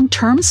trusted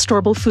long-term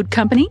storable food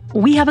company?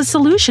 We have a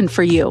solution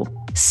for you.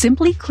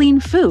 Simply Clean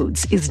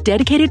Foods is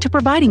dedicated to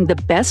providing the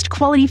best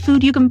quality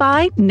food you can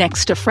buy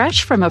next to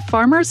fresh from a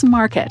farmer's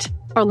market.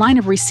 Our line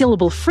of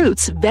resealable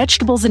fruits,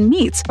 vegetables, and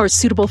meats are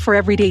suitable for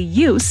everyday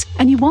use,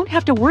 and you won't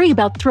have to worry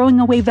about throwing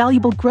away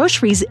valuable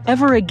groceries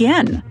ever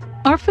again.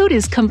 Our food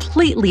is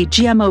completely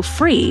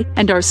GMO-free,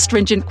 and our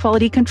stringent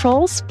quality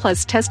controls,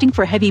 plus testing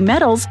for heavy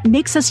metals,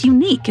 makes us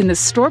unique in the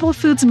storable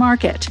foods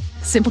market.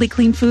 Simply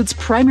Clean Foods'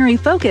 primary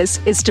focus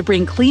is to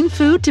bring clean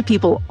food to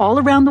people all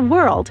around the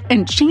world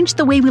and change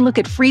the way we look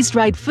at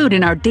freeze-dried food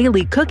in our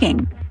daily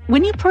cooking.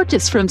 When you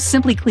purchase from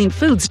Simply Clean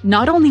Foods,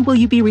 not only will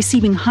you be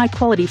receiving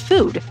high-quality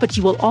food, but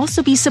you will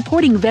also be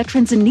supporting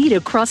veterans in need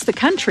across the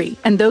country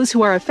and those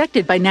who are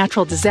affected by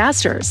natural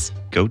disasters.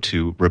 Go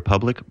to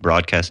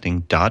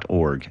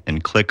republicbroadcasting.org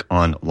and click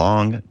on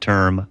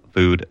long-term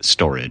food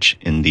storage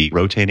in the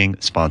rotating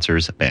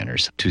sponsors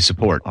banners to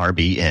support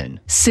RBN.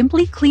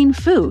 Simply Clean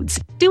Foods.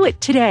 Do it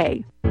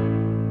today.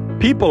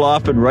 People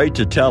often write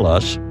to tell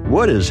us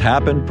what has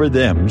happened for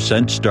them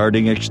since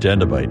starting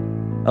Extendivite.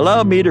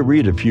 Allow me to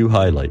read a few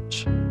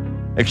highlights.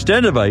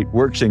 Extendivite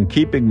works in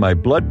keeping my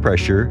blood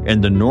pressure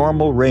in the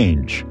normal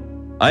range.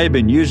 I have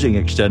been using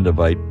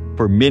Extendivite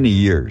for many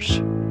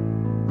years.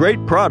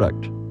 Great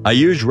product. I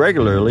use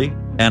regularly,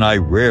 and I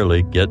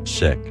rarely get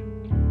sick.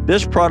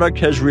 This product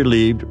has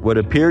relieved what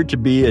appeared to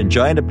be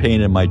angina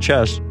pain in my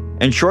chest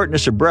and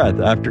shortness of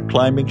breath after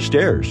climbing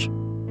stairs.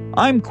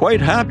 I'm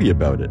quite happy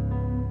about it.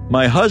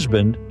 My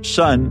husband,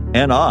 son,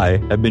 and I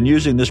have been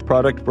using this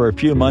product for a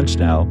few months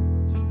now,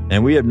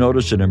 and we have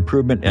noticed an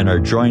improvement in our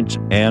joints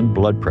and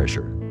blood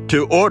pressure.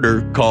 To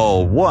order,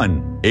 call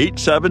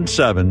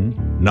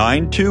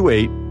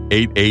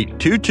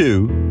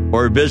 1-877-928-8822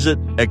 or visit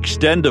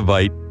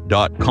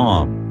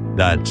extendivite.com.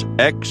 That's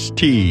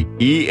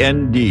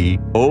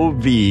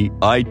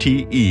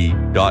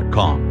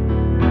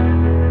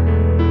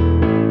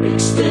XTENDOVITE.com.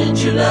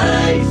 Extend your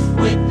life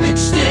with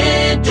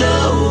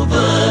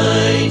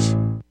Extendovite.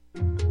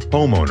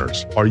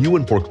 Homeowners, are you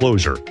in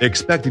foreclosure,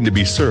 expecting to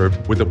be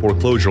served with a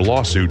foreclosure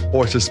lawsuit,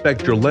 or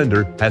suspect your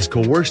lender has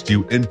coerced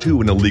you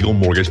into an illegal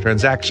mortgage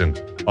transaction?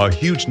 A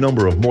huge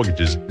number of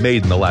mortgages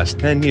made in the last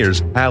 10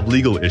 years have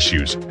legal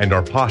issues and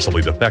are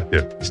possibly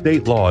defective.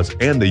 State laws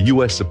and the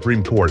U.S.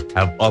 Supreme Court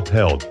have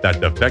upheld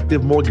that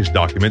defective mortgage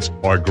documents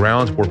are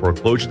grounds for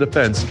foreclosure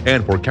defense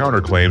and for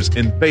counterclaims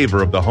in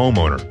favor of the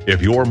homeowner.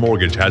 If your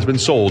mortgage has been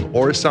sold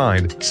or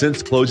assigned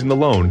since closing the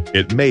loan,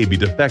 it may be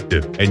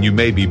defective and you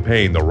may be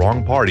paying the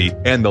wrong party,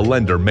 and the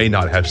lender may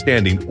not have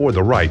standing or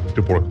the right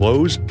to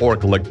foreclose or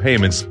collect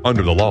payments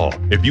under the law.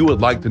 If you would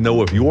like to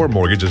know if your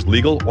mortgage is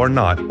legal or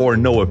not, or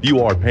know if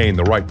you are paying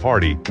the right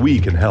party, we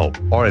can help.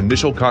 Our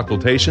initial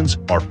consultations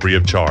are free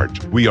of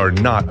charge. We are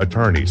not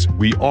attorneys.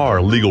 We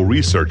are legal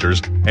researchers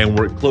and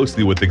work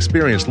closely with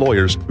experienced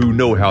lawyers who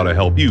know how to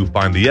help you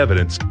find the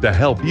evidence to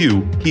help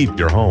you keep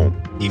your home.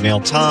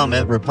 Email Tom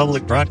at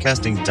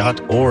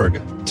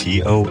republicbroadcasting.org.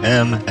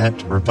 TOM at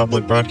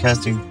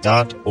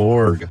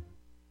republicbroadcasting.org.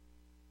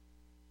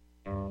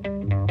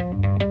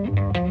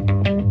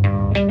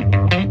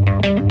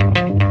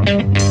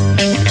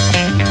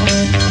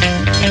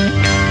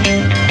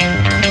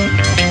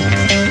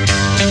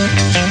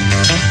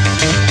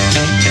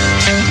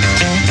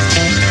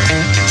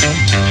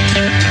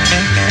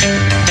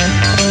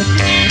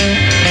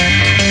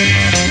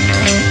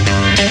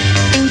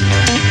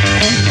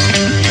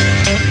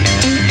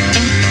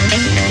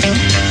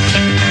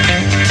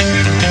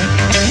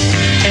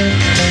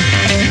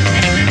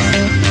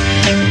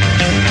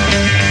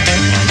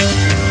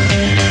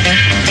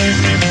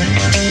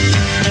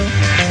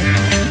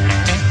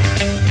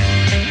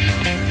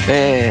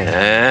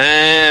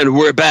 And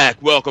we're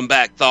back. Welcome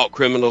back, Thought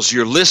Criminals.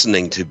 You're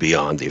listening to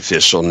Beyond the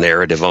Official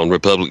Narrative on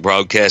Republic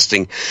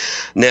Broadcasting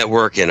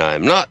Network, and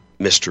I'm not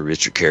Mr.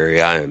 Richard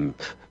Kary. I am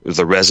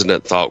the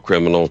resident thought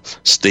criminal,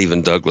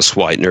 Steven Douglas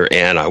Whitener,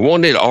 and I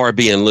wanted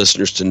RBN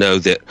listeners to know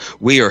that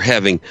we are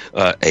having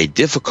a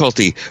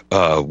difficulty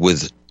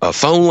with a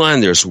phone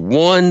line. There's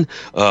one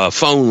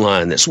phone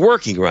line that's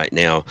working right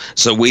now,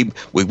 so we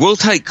will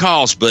take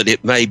calls, but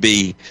it may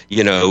be,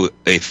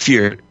 if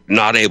you're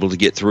not able to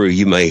get through,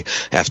 you may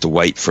have to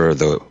wait for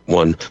the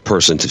one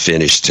person to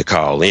finish to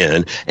call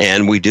in.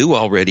 And we do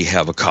already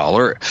have a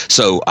caller,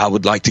 so I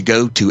would like to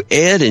go to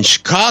Ed in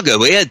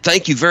Chicago. Ed,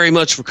 thank you very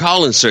much for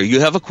calling, sir. You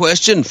have a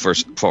question for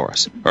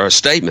us, or a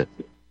statement?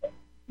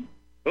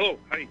 Oh,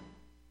 hi.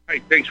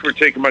 Thanks for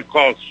taking my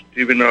call,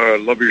 Stephen.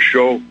 Love your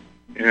show.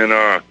 And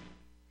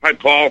hi,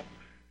 Paul.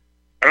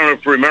 I don't know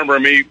if you remember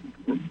me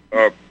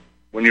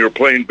when you were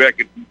playing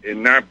back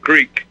in Knob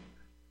Creek.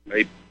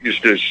 I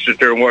used to sit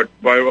there and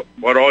buy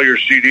all your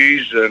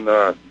CDs and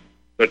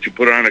let you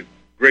put on a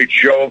great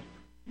show,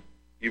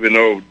 even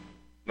though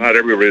not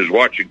everybody was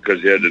watching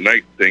because you had the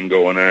night thing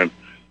going on.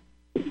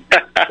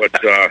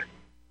 But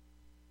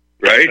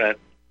right?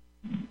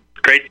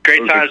 Great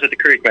times at the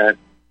creek, man.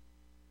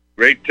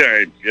 Great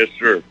times, yes,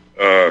 sir.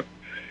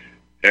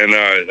 And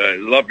I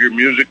love your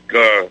music,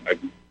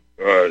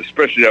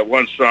 especially that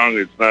one song.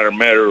 It's not a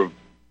matter of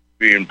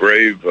being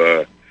brave.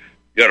 You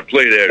got to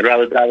play that in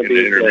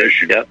the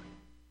intermission. Yep.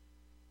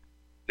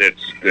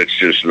 That's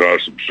just an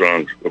awesome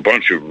song. A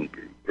bunch of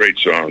great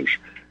songs.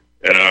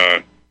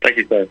 And thank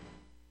you, sir.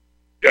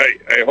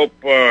 I hope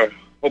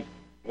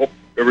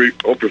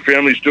your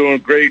family's doing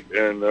great,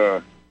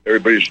 and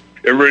everybody's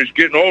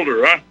getting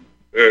older, huh?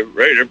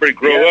 Right, everybody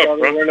grow up. Huh?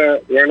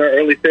 We're in our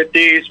early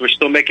 50s. We're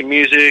still making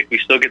music. We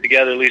still get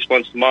together at least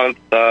once a month.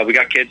 We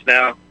got kids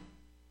now,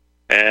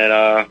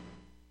 and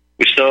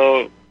we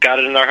still got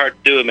it in our heart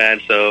to do it,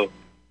 man. So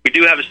we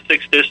do have a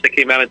 6th disc that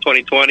came out in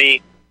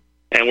 2020,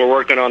 and we're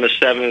working on a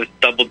 7th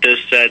double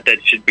disc set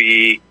that should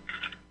be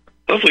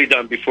hopefully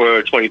done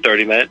before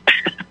 2030, man.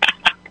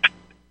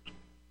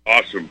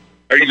 Awesome.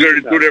 Are you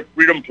going to do that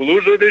Freedom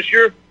Palooza this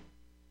year?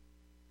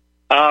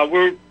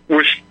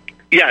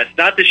 Yeah, it's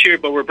not this year,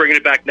 but we're bringing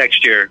it back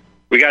next year.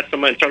 We got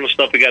some internal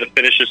stuff we got to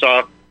finish this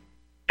off,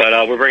 but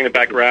we're bringing it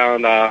back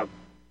around.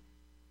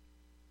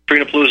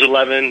 Freedom Palooza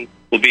 11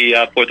 will be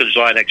 4th of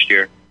July next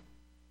year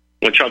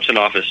when Trump's in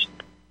office.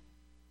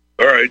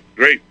 All right,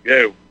 great.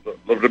 Yeah,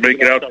 love to make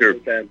it out there.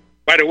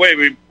 By the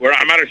way,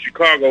 I'm out of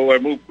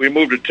Chicago. We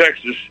moved to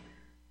Texas,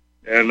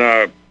 and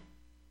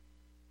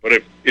but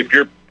if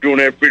you're doing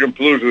that Freedom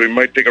Palooza, we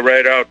might take a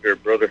ride out there,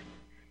 brother.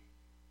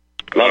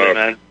 Love it,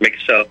 man. Make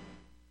it so.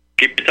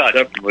 Keep in touch.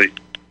 Definitely.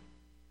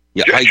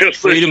 Yeah,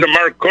 just listen to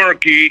Mark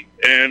Corky,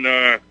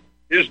 and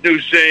his new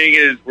saying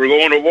is, "We're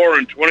going to war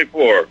in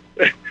 24."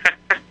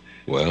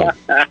 Well,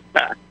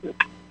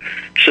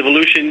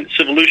 Civolution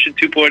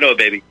 2.0,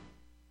 baby.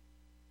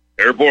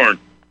 Airborne.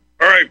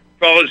 All right,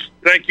 fellas.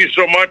 Thank you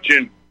so much,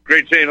 and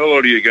great saying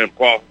hello to you again,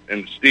 Paul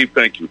and Steve.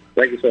 Thank you.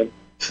 Thank you, sir.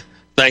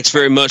 Thanks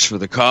very much for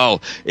the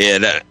call.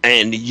 And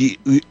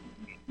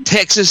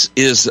Texas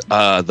is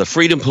the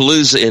Freedom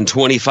Palooza in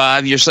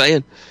 25. You're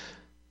saying?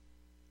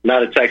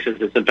 Not in Texas.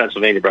 It's in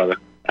Pennsylvania, brother.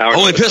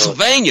 In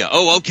Pennsylvania.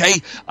 Oh,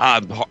 okay.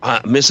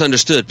 I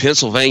misunderstood.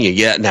 Pennsylvania.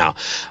 Yeah. Now,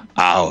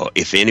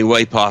 if any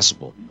way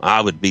possible,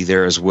 I would be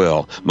there as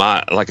well.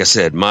 Like I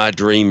said, my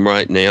dream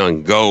right now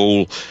and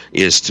goal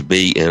is to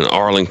be in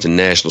Arlington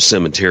National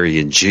Cemetery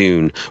in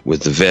June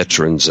with the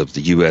veterans of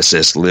the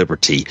USS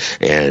Liberty,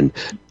 and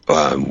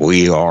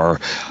we are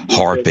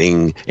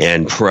harping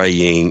and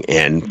praying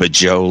and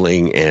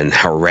cajoling and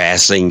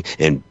harassing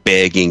and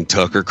begging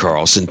Tucker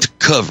Carlson to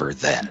cover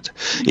that.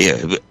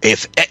 Yeah,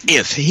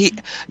 if he,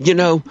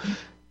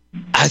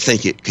 I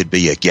think it could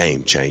be a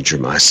game changer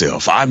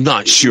myself. I'm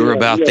not sure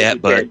about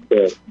that, but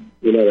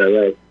you know that,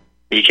 right?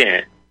 You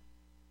can't.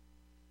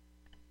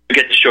 You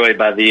get destroyed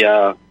by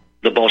the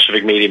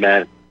Bolshevik media,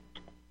 man.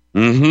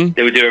 Mm-hmm.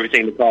 They would do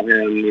everything to call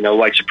him,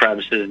 white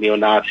supremacist,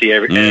 neo-Nazi,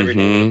 everything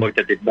in the book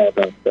that they called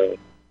him. So,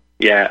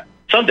 yeah,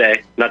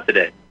 someday, not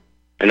today,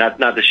 and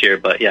not this year,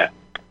 but yeah.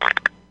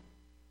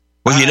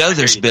 Well,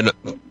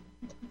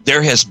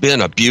 there has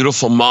been a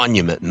beautiful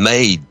monument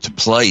made to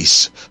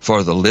place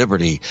for the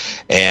Liberty,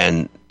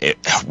 and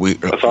we're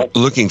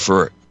looking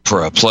for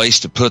a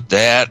place to put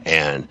that.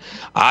 And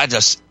I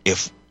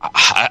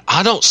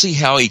don't see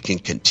how he can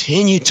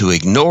continue to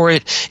ignore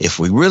it if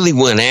we really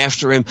went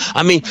after him.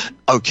 I mean,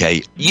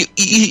 okay,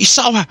 you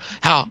saw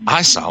how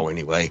I saw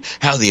anyway,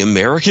 how the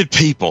American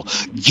people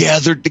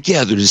gathered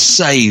together to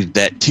save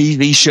that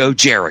TV show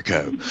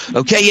Jericho.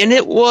 Okay, and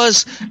it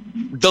was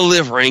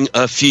delivering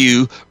a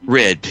few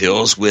red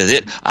pills with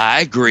it.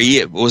 I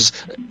agree,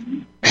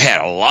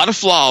 had a lot of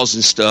flaws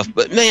and stuff,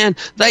 but man,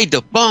 they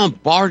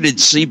bombarded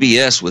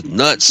CBS with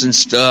nuts and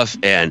stuff,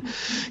 and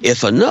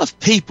if enough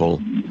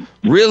people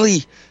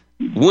really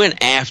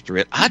went after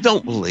it, I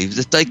don't believe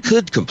that they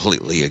could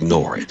completely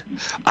ignore it.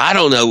 I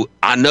don't know.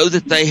 I know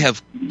that they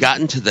have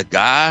gotten to the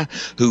guy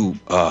who,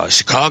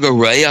 Chicago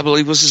Ray, I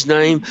believe was his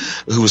name,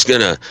 who was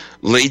going to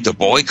lead the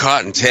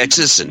boycott in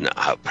Texas, and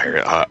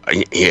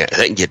they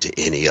didn't get to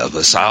any of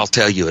us. I'll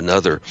tell you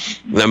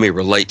let me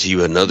relate to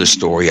you another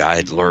story I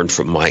had learned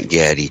from Mike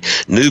Gaddy.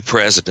 New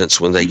presidents,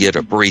 when they get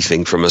a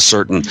briefing from a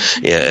certain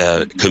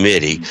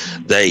committee,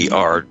 they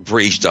are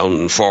briefed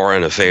on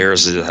foreign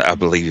affairs, I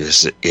believe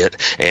is it,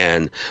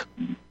 and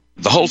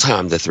the whole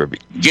time that they're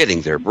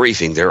getting their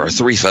briefing, there are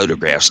 3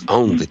 photographs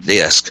on the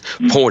desk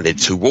pointed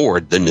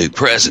toward the new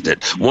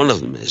president. One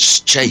of them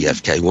is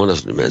JFK, one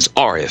of them is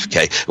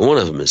RFK, and one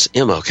of them is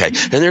MLK,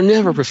 and they're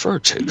never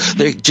referred to.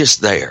 They're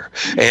just there.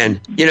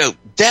 And,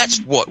 that's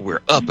what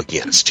we're up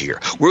against here.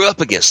 We're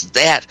up against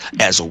that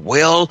as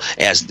well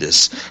as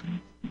this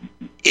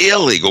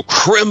illegal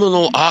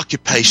criminal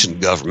occupation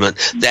government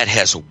that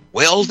has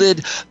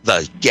welded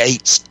the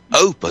gates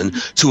open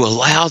to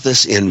allow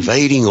this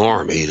invading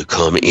army to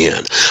come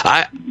in.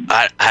 I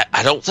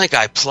don't think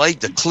I played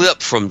the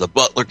clip from the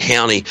Butler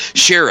County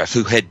sheriff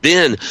who had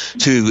been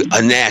to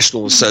a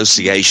National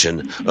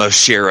Association of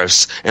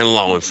Sheriffs and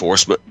Law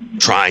Enforcement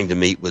trying to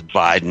meet with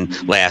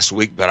Biden last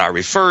week, but I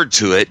referred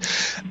to it.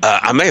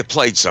 I may have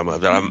played some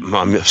of it.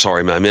 I'm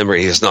sorry, my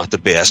memory is not the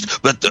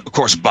best. But, of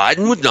course,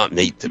 Biden would not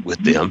meet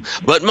with them.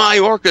 But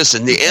Mayorkas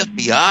and the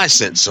FBI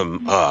sent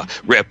some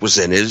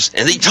representatives,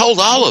 and he told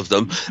all of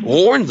them,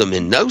 warned them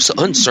in no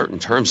uncertain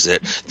terms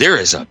that there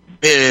is a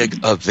big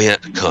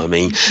event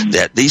coming,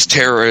 that these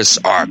terrorists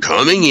are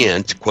coming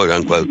in, quote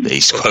unquote,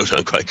 these quote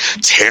unquote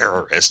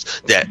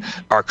terrorists that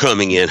are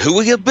coming in, who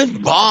we have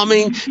been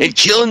bombing and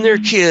killing their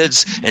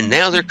kids, and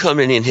now they're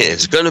coming in here.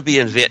 It's going to be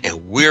an event,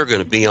 and we're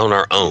going to be on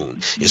our own,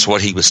 is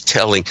what he was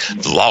telling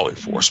the law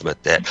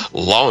enforcement, that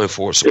law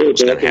enforcement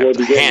was going to have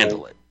to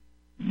handle it.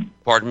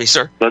 Pardon me,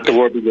 sir? Let the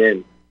war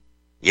begin.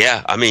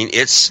 Yeah, I mean,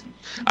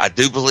 I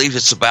do believe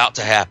it's about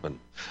to happen.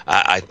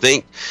 I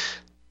think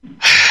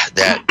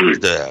that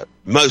the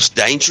most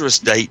dangerous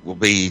date will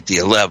be the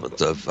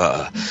 11th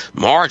of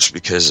March,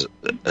 because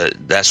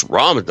that's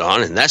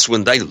Ramadan, and that's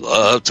when they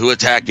love to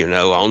attack,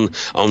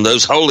 on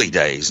those holy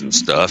days and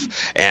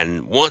stuff.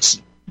 And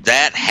once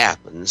that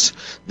happens,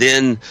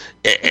 then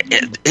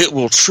it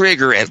will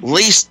trigger at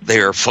least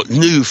their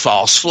new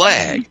false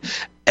flag.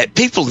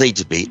 People need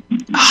to be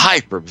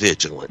hyper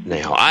vigilant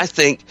now. I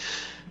think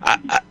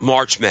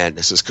March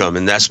Madness is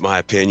coming. That's my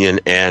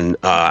opinion, and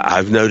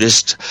I've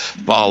noticed,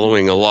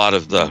 following a lot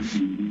of the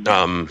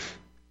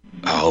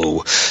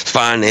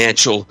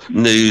financial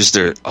news,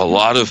 there are a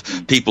lot of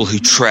people who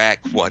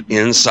track what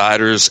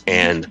insiders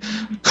and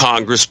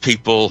Congress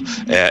people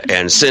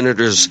and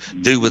senators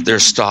do with their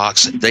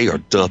stocks. They are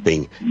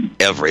dumping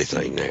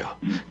everything now,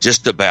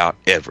 just about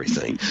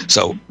everything.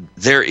 So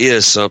there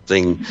is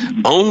something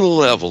on the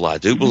level, I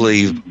do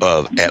believe,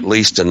 of at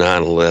least a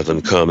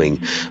 9/11 coming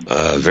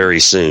very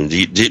soon. Do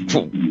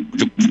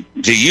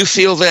you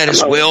feel that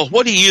as well?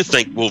 What do you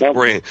think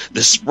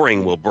the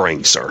spring will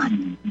bring, sir?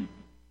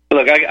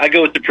 Look, I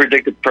go with the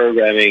predictive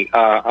programming.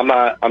 I'm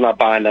not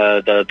buying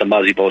the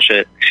Muzzy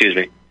bullshit. Excuse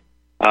me.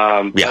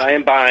 But I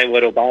am buying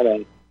what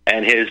Obama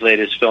and his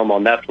latest film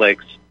on Netflix,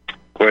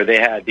 where they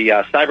had the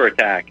cyber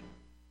attack,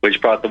 which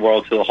brought the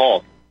world to a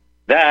halt.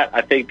 That,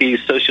 I think these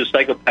social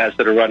psychopaths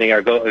that are running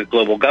our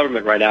global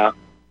government right now,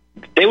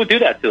 they would do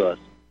that to us.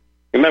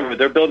 Remember,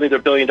 they're building their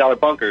billion-dollar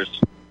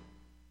bunkers.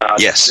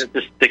 Yes.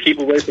 To keep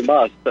away from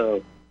us.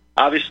 So,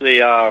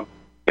 obviously,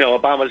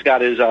 Obama's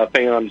got his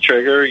finger on the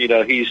trigger.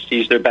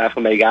 He's their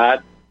Baphomet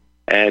God,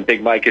 and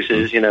Big Mike is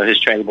his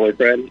trainee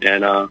boyfriend.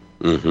 And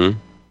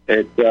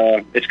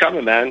it's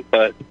coming, man.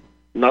 But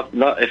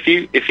if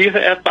you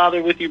have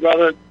Father with you,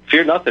 brother,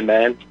 fear nothing,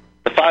 man.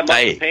 The 5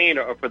 months of pain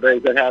are for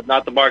those that have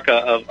not the mark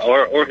of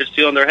or his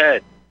seal on their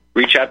head.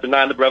 Read chapter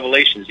 9 of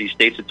Revelations. He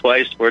states it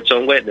twice for its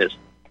own witness.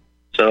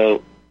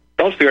 So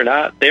don't fear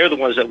not. They're the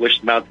ones that wish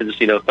the mountains,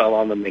 fell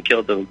on them and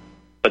killed them,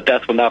 but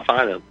death will not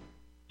find them.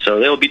 So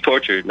they will be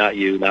tortured, not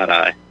you, not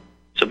I.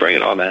 So bring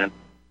it on, man.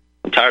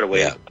 I'm tired of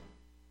waiting. Yeah.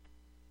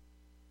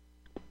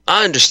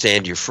 I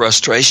understand your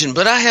frustration,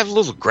 but I have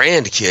little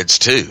grandkids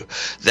too.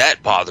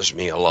 That bothers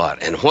me a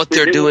lot. And what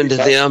they're doing to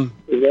them.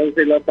 As long as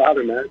they love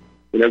Father, man.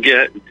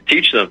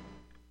 Teach them.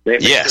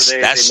 Yes,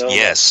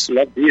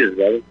 love Jesus,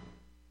 brother.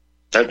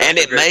 And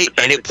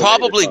it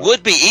probably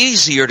would be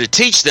easier to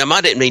teach them.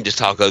 I didn't mean to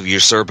talk over you,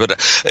 sir, but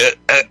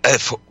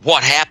if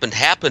what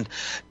happened,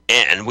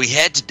 and we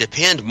had to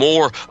depend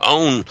more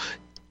on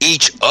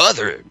each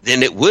other,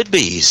 then it would be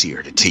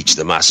easier to teach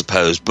them, I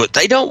suppose. But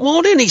they don't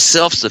want any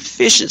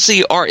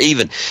self-sufficiency, or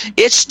even,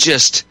 it's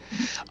just,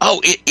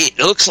 it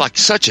looks like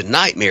such a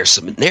nightmare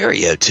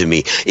scenario to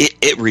me.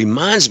 It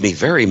reminds me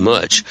very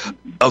much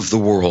of the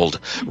world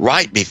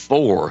right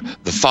before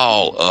the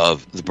fall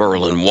of the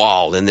Berlin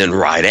Wall, and then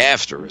right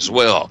after as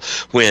well,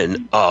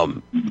 when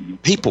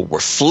people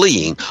were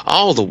fleeing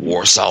all the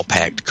Warsaw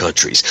Pact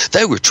countries.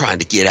 They were trying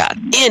to get out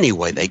any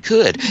way they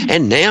could.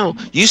 And now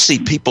you see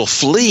people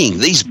fleeing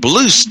these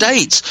blue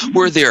states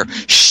where they're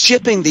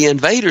shipping the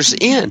invaders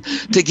in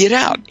to get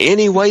out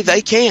any way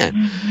they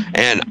can.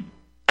 And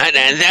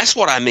that's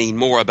what I mean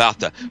more about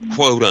the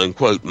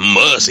quote-unquote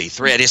Muzzy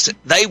threat, is that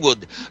they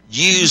would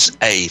use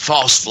a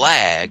false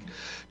flag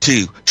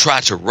to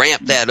try to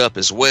ramp that up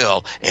as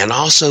well. And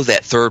also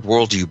that third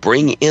world, you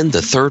bring in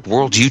the third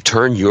world, you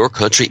turn your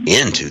country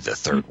into the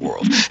third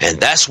world. And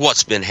that's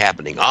what's been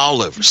happening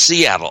all over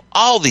Seattle,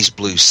 all these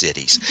blue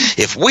cities.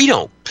 If we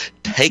don't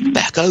take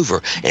back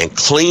over and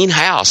clean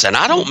house, and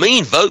I don't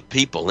mean vote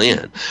people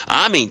in,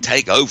 I mean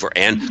take over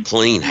and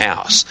clean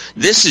house.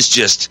 This is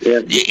just,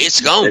 it's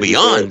gone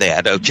beyond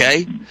that,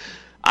 okay?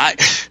 I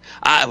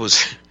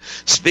was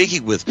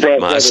speaking with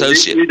my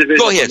associate.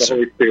 Go ahead,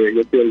 sir.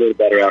 You'll feel a little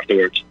better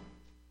afterwards.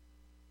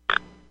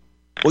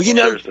 Well,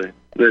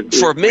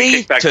 for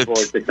me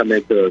to come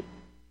into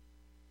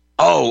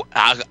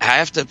I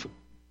have to.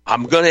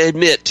 I'm going to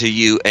admit to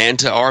you and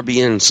to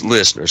RBN's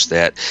listeners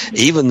that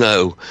even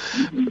though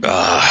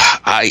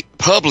I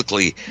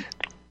publicly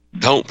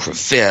don't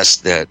profess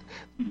that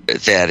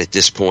at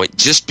this point,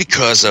 just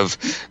because of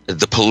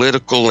the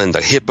political and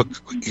the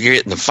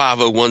hypocrite and the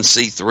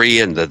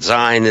 501c3 and the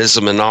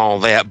Zionism and all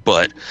that,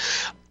 but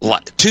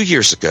like 2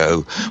 years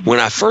ago, when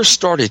I first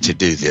started to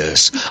do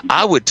this,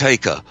 I would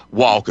take a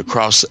walk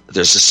across,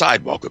 there's a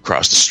sidewalk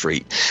across the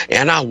street,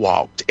 and I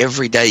walked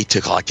every day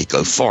till I could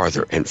go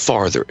farther and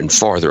farther and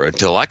farther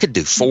until I could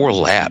do 4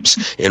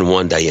 laps in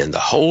one day. And the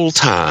whole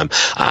time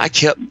I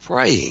kept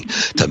praying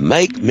to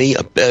make me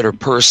a better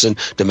person,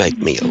 to make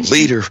me a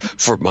leader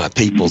for my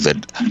people,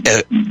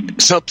 that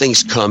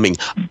something's coming.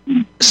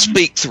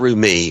 Speak through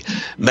me,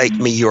 make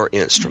me your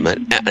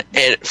instrument.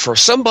 And for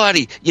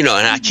somebody, and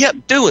I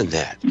kept doing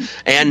that.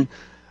 And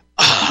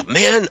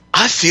man,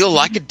 I feel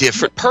like a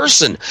different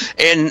person.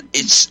 And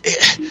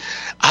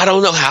I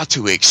don't know how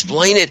to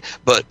explain it,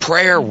 but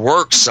prayer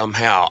works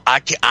somehow. I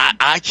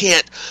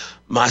can't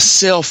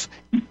myself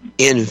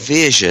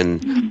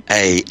envision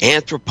a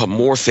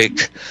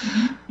anthropomorphic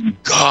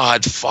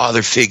God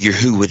father figure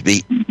who would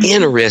be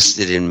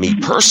interested in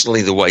me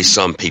personally the way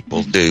some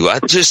people do.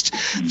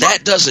 That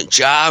doesn't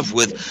jive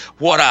with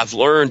what I've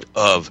learned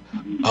of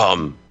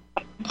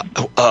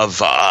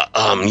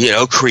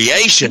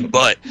creation,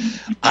 but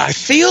I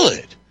feel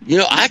it.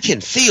 I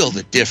can feel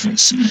the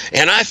difference,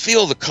 and I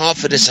feel the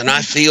confidence, and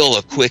I feel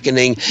a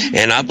quickening,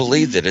 and I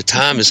believe that a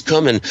time is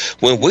coming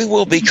when we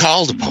will be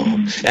called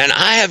upon. And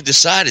I have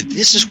decided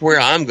this is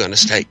where I'm going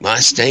to take my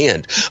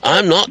stand.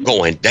 I'm not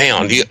going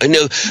down.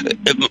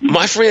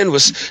 My friend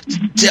was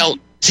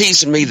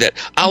teasing me that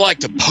I like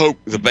to poke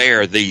the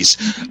bear, these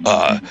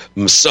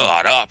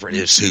Mossad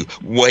operatives who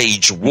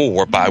wage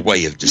war by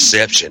way of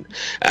deception.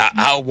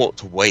 I want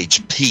to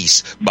wage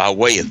peace by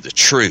way of the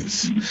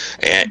truth.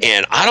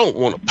 And I don't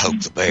want to poke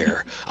the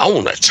bear. I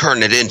want to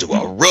turn it into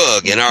a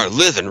rug in our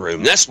living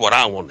room. That's what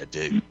I want to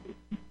do.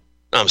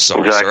 I'm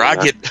sorry,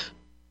 sir.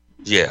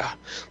 Yeah.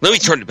 Let me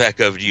turn it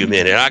back over to you a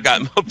minute. I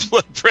got my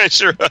blood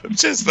pressure up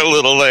just a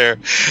little there.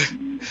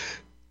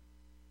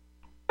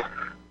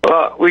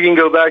 Well, we can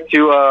go back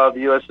to the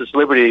USS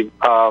Liberty.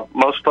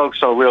 Most folks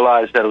don't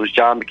realize that it was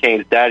John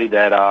McCain's daddy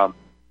that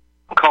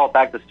called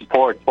back the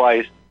support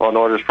twice on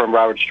orders from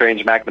Robert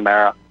Strange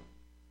McNamara.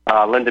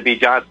 Lyndon B.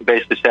 Johnson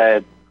basically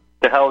said,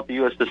 to hell with the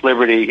USS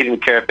Liberty. He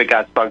didn't care if it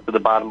got sunk to the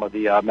bottom of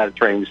the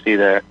Mediterranean Sea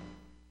there.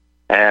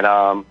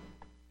 And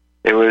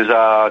it was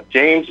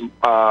Jim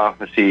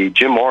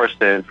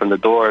Morrison from The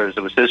Doors.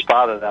 It was his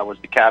father that was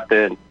the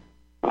captain.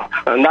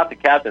 Not the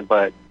captain,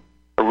 but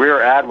a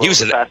rear admiral,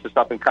 the fastest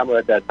up and comer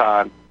at that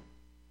time,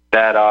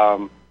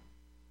 that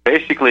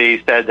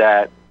basically said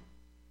that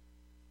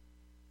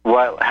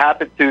what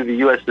happened to the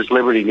USS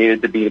Liberty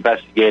needed to be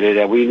investigated,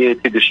 and we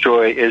needed to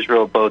destroy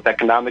Israel both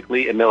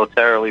economically and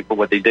militarily for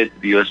what they did to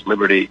the USS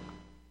Liberty.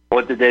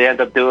 What did they end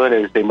up doing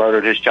is they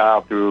murdered his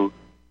child through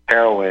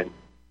heroin,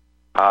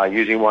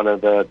 using one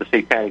of the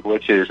satanic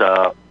witches,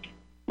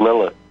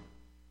 Lilithal,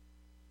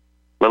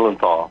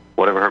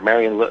 whatever her,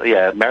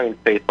 Marion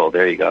Faithful,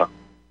 there you go.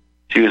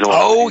 She was the one.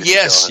 Oh,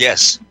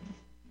 yes.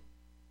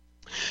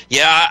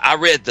 Yeah, I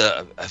read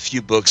a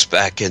few books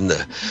back in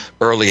the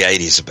early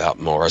 80s about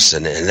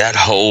Morrison, and that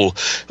whole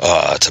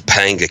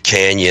Topanga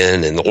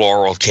Canyon and the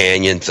Laurel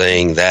Canyon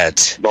thing,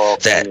 that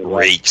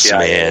reeks,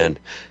 man.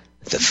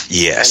 They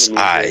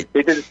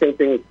did the same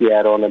thing in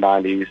Seattle in the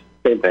 90s.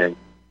 Same thing.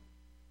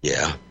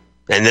 Yeah.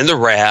 And then the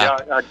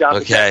rap.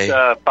 John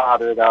McCain's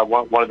father,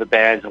 one of the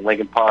bands in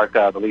Lincoln Park,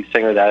 the lead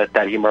singer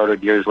that he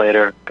murdered years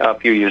later, a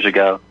few years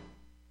ago.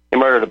 He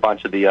murdered a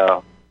bunch of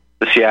the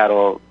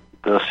Seattle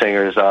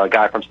singers. A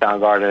guy from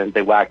Soundgarden,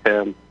 they whacked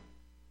him.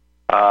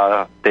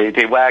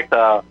 They whacked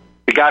the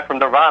guy from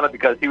Nirvana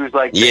because he was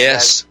like,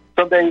 yes,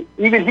 someday,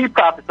 even he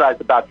prophesied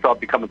about Trump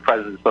becoming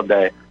president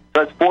someday.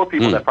 So that's 4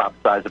 people that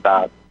prophesied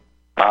about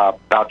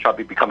Trump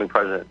becoming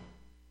president.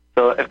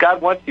 So if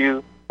God wants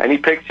you and he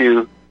picks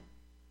you,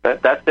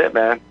 that's it,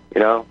 man.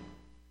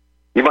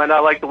 You might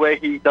not like the way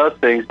he does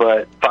things,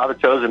 but Father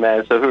chose him,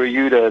 man. So who are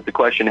you to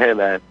question him,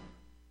 man?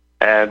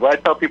 And what I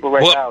tell people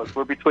now is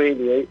we're between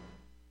the 8.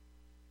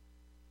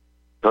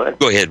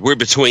 Go ahead. We're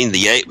between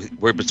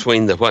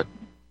the what?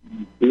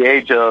 The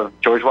age of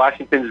George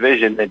Washington's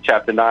vision and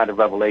chapter 9 of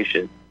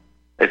Revelation.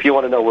 If you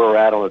want to know where we're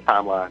at on the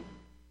timeline.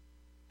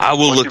 I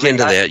will look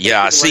into that.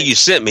 Yeah, I see you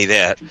sent me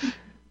that.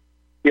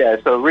 Yeah,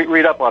 so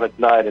read up on it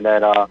tonight, and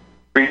then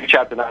read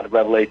chapter 9 of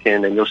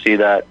Revelation, and you'll see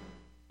that.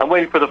 I'm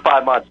waiting for the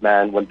 5 months,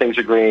 man, when things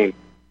are green.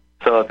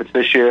 So if it's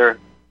this year,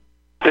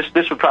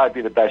 this would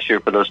probably be the best year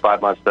for those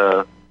 5 months,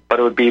 but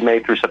it would be May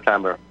through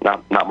September,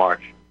 not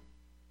March.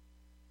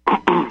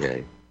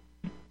 Okay.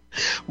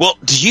 Well,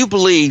 do you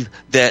believe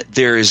that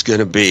there is going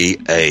to be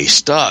a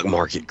stock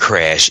market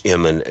crash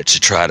imminent to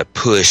try to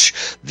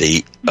push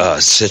the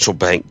central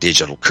bank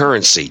digital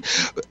currency?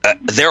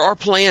 There are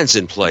plans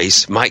in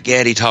place. Mike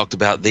Gaddy talked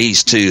about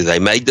these too. They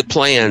made the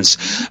plans.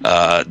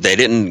 They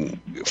didn't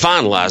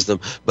finalize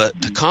them,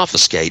 but to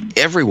confiscate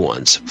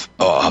everyone's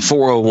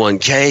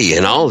 401k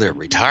and all their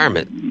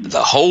retirement,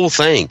 the whole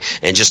thing,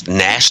 and just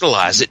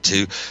nationalize it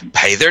to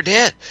pay their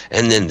debt.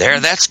 And then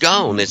that's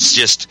gone. It's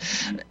just...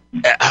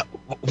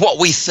 what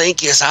we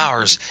think is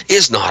ours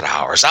is not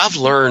ours. I've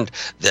learned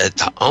that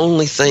the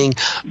only thing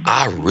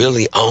I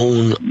really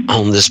own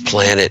on this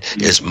planet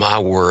is my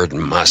word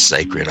and my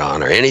sacred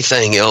honor.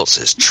 Anything else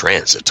is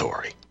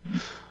transitory.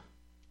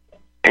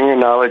 And your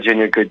knowledge and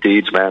your good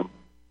deeds, man.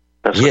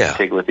 That's what you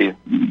take with you.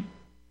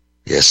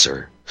 Yes,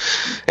 sir.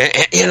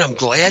 And I'm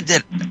glad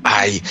that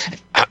I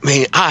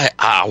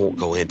won't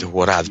go into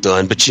what I've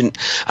done, but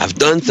I've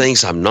done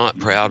things I'm not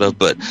proud of.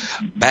 But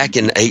back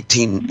in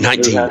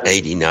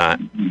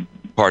 1989,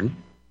 pardon?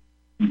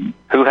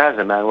 Who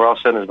hasn't, man? We're all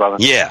sinners, brother.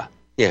 Yeah.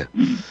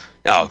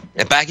 Oh,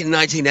 and back in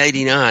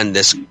 1989,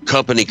 this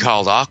company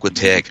called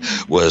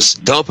Aquatech was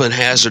dumping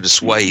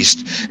hazardous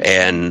waste,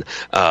 and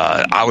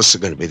I was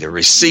going to be the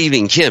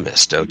receiving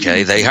chemist,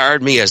 okay? They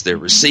hired me as their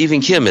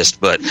receiving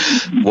chemist, but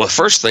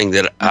first thing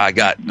that I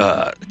got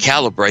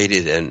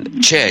calibrated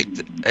and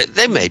checked,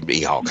 they made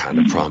me all kind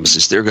of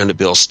promises. They're going to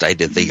build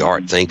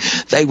state-of-the-art thing.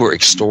 They were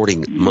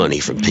extorting money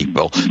from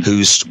people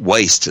whose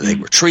waste they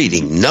were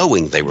treating,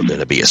 knowing they were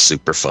going to be a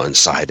Superfund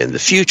site in the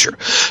future.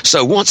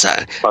 So once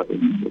I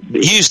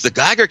used the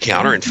Geiger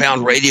counter and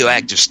found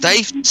radioactive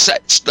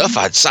stuff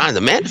I'd signed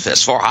the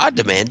manifest for, I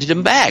demanded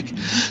them back.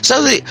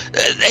 So they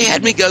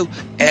had me go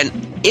and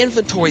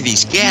inventory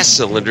these gas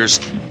cylinders,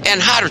 and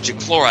hydrogen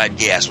chloride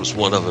gas was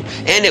one of them,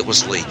 and it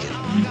was leaking.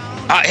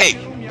 Hey,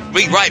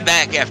 be right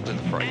back after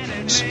the break.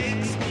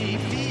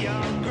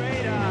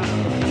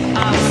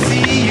 I'll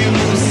see you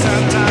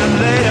sometime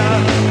later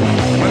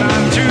when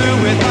I'm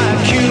through with my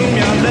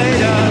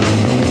accumulator.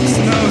 It's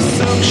no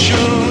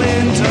social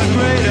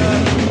integrator.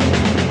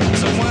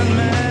 It's a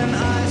one-man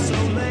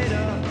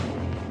isolator.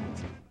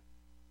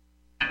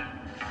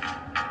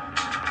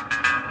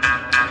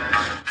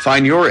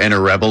 Find your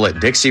inner rebel at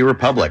Dixie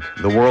Republic,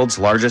 the world's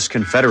largest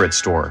Confederate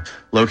store,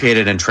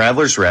 located in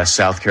Travelers Rest,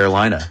 South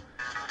Carolina.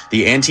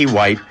 The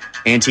anti-white,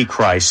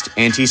 anti-Christ,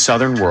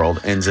 anti-Southern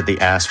world ends at the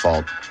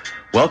asphalt.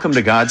 Welcome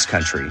to God's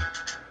country.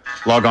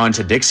 Log on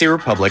to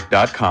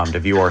DixieRepublic.com to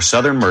view our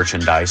Southern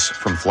merchandise,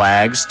 from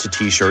flags to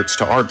t-shirts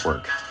to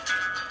artwork.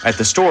 At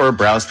the store,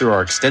 browse through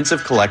our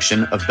extensive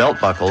collection of belt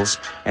buckles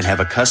and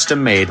have a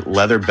custom-made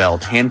leather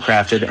belt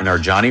handcrafted in our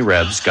Johnny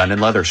Rebs Gun and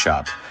Leather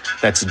Shop.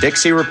 That's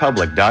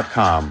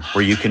DixieRepublic.com,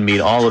 where you can meet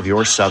all of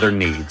your Southern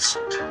needs.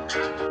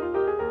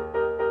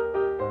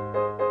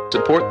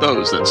 Support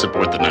those that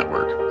support the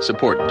network.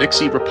 Support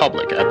Dixie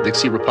Republic at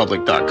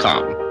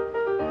DixieRepublic.com.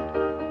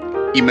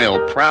 Email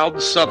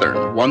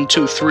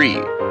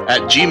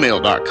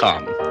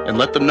ProudSouthern123@gmail.com and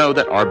let them know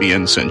that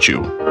RBN sent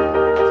you.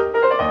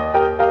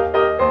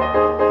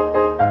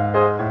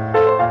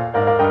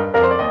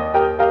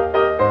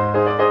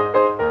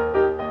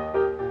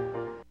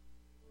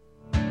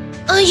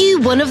 Are you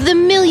one of the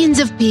millions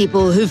of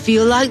people who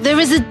feel like there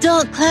is a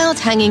dark cloud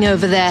hanging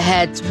over their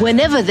heads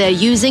whenever they're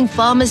using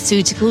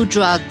pharmaceutical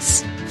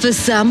drugs? For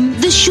some,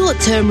 the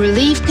short-term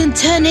relief can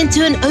turn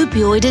into an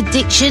opioid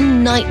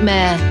addiction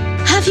nightmare.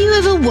 Have you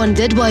ever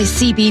wondered why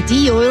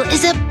CBD oil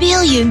is a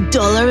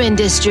billion-dollar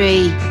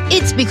industry?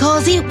 It's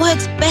because it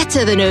works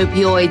better than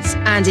opioids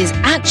and is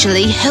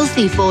actually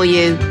healthy for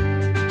you.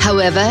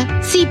 However,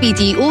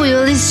 CBD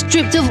oil is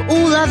stripped of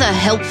all other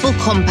helpful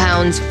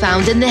compounds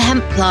found in the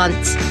hemp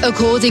plant.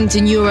 According to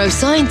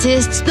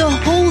neuroscientists, the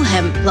whole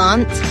hemp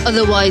plant,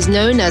 otherwise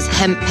known as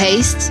hemp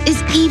paste,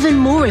 is even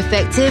more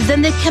effective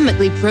than the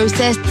chemically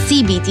processed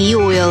CBD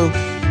oil.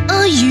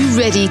 Are you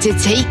ready to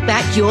take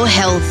back your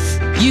health?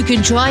 You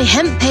can try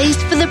hemp paste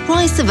for the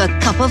price of a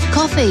cup of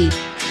coffee.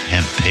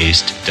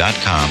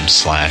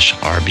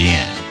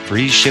 Hemppaste.com/RBN.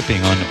 Free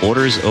shipping on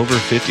orders over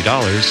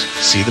 $50.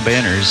 See the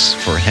banners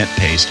for hemp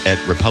paste at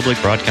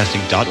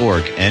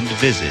republicbroadcasting.org and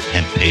visit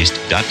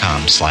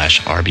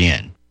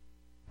hemppaste.com/RBN.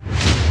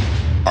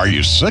 Are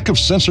you sick of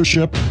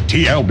censorship?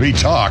 TLB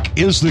Talk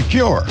is the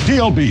cure.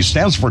 TLB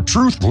stands for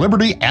Truth,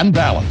 Liberty, and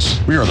Balance.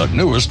 We are the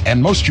newest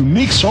and most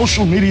unique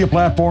social media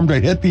platform to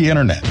hit the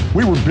internet.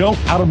 We were built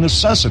out of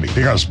necessity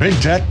because Big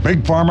Tech,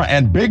 Big Pharma,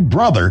 and Big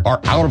Brother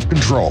are out of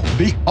control.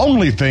 The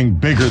only thing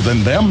bigger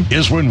than them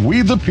is when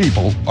we, the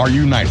people, are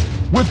united.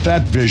 With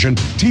that vision,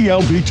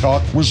 TLB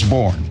Talk was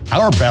born.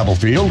 Our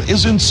battlefield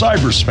is in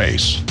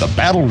cyberspace. The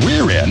battle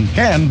we're in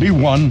can be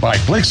won by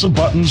clicks of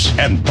buttons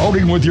and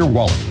voting with your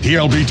wallet.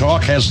 TLB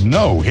Talk has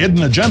no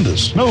hidden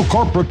agendas, no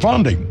corporate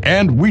funding,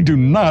 and we do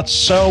not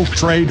sell,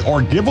 trade,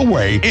 or give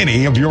away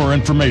any of your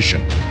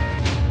information.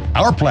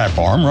 Our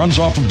platform runs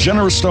off of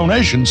generous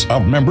donations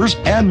of members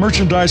and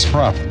merchandise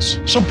profits.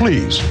 So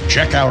please,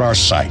 check out our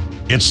site.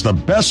 It's the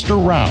best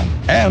around.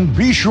 And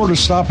be sure to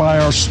stop by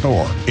our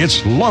store.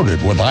 It's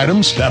loaded with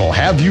items that'll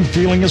have you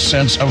feeling a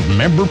sense of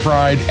member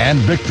pride and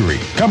victory.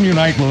 Come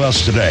unite with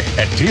us today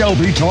at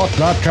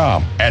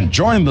TLBTalk.com and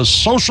join the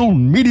social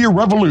media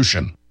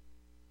revolution.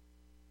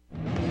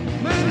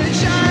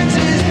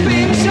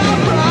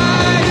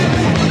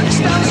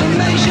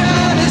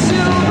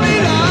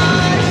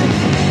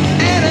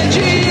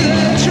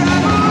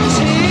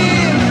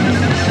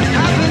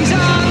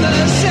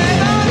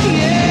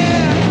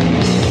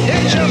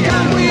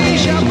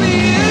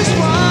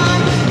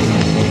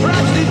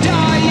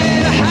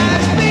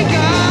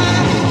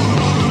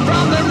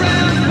 From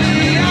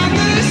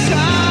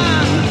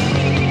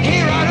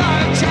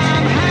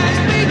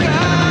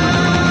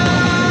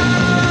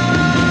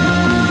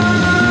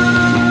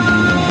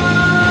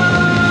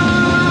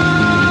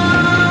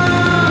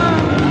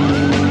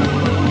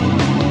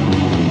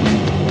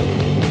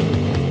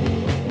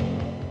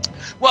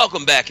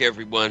back,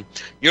 everyone.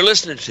 You're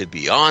listening to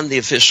Beyond the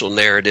Official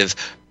Narrative,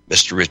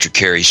 Mr. Richard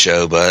Kary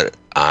Show, but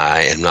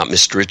I am not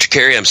Mr. Richard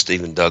Kary. I'm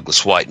Steven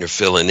Douglas Whitener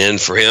filling in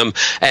for him.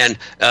 And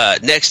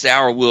next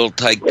hour, we'll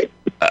take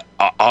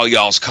all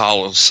y'all's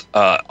calls,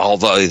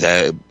 although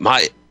there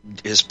might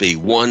just be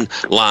one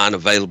line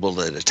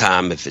available at a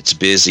time. If it's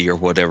busy or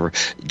whatever,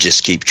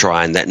 just keep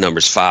trying. That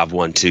number's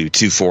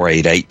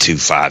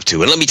 512-248-8252.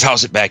 And let me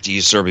toss it back to you,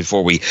 sir,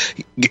 before we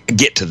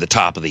get to the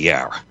top of the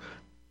hour.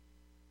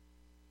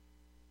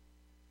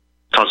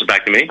 Toss it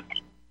back to me?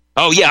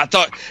 Oh, yeah, I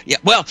thought, yeah,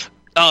 well,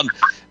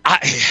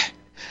 I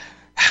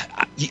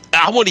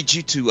wanted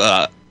you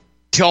to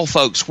tell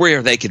folks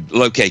where they could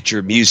locate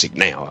your music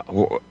now,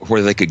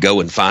 where they could go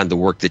and find the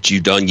work that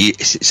you've done. You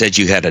said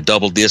you had a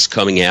double disc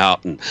coming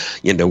out, and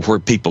where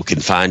people can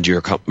find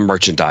your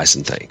merchandise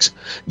and things.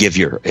 Give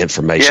your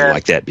information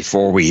like that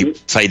before we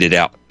fade it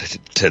out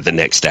to the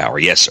next hour.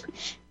 Yes, sir.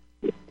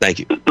 Thank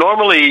you.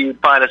 Normally, you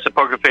find us at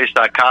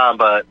pokerface.com,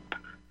 but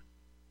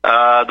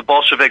the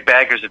Bolshevik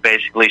bankers have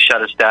basically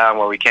shut us down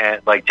where we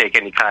can't take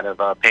any kind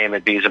of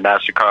payment, Visa,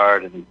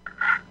 MasterCard, and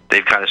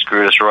they've kind of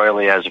screwed us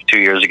royally as of 2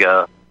 years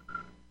ago.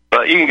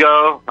 But you can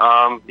go,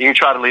 you can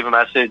try to leave a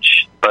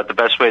message, but the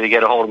best way to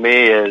get a hold of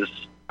me is,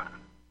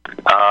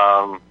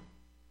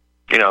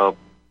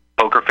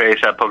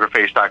 Pokerface at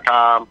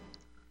pokerface.com.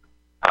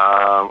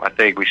 I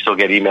think we still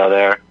get email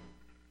there.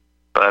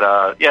 But,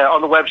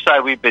 on the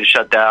website, we've been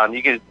shut down.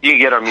 You can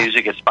get our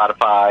music at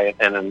Spotify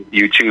and then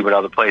YouTube and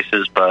other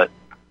places, but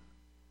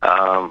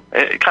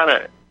it's kind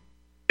of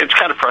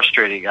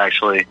frustrating,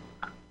 actually.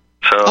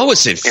 So,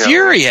 it's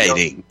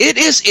infuriating. It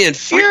is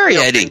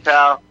infuriating.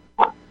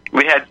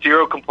 We had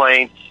zero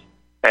complaints,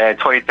 and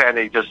 2010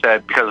 they just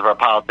said because of our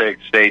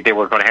politics they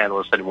weren't going to handle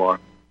us anymore.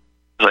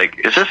 It's like,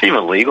 is this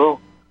even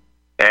legal?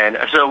 And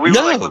so we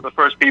were one of the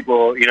first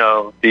people,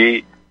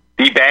 debanked.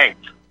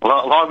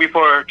 Long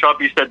before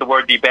Trump said the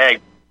word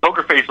debanked,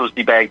 Pokerface was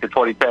debanked in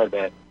 2010,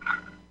 man.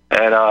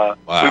 And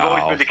we've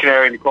always been the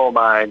canary in the coal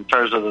mine in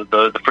terms of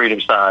the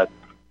freedom side.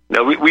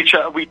 We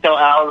tell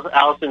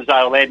Allison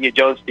Zylandia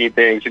Jones-Stein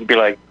things and be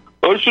like,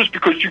 oh, it's just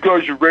because you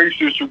guys are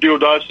racist or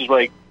neo-Nazis.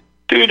 Like,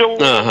 dude, don't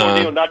more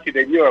neo-Nazi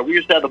than you are. We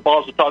used to have the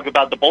balls to talk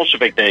about the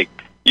Bolshevik thing.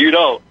 You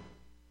don't.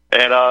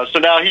 And so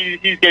now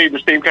he's getting the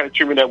same kind of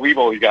treatment that we've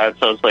always got.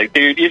 So it's like,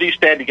 dude, either you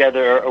stand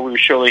together or we will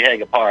surely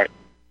hang apart.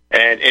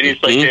 And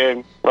it's like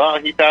him, well,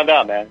 he found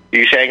out, man.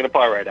 He's hanging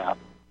apart right now.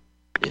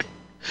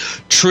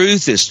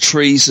 Truth is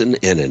treason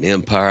and an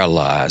empire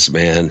lies,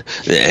 man.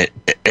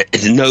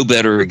 No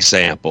better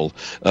example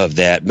of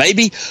that.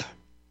 Maybe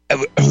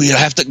we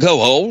have to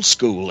go old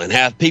school and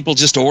have people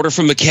just order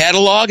from a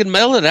catalog and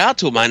mail it out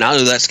to them. I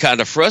know that's kind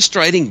of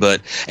frustrating,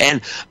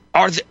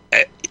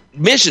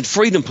 mentioned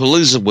Freedom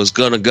Palooza was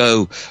going to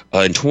go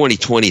in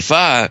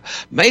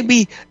 2025.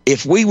 Maybe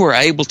if we were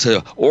able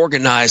to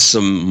organize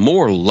some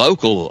more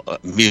local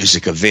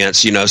music events,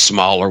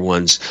 smaller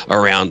ones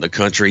around the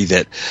country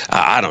that,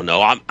 I don't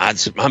know,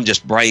 I'm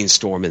just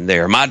brainstorming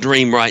there. My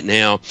dream right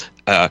now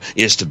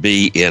is to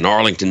be in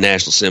Arlington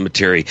National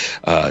Cemetery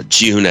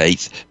June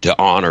 8th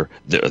to honor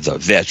the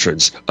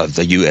veterans of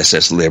the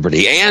USS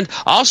Liberty. And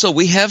also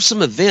we have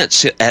some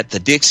events at the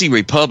Dixie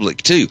Republic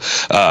too.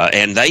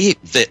 And they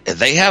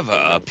have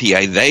a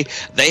PA.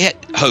 They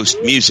host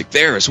music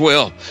there as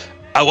well.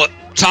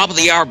 Top of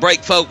the hour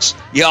break, folks.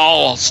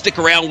 Y'all stick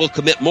around. We'll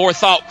commit more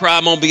thought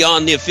crime on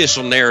Beyond the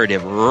Official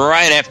Narrative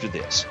right after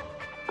this.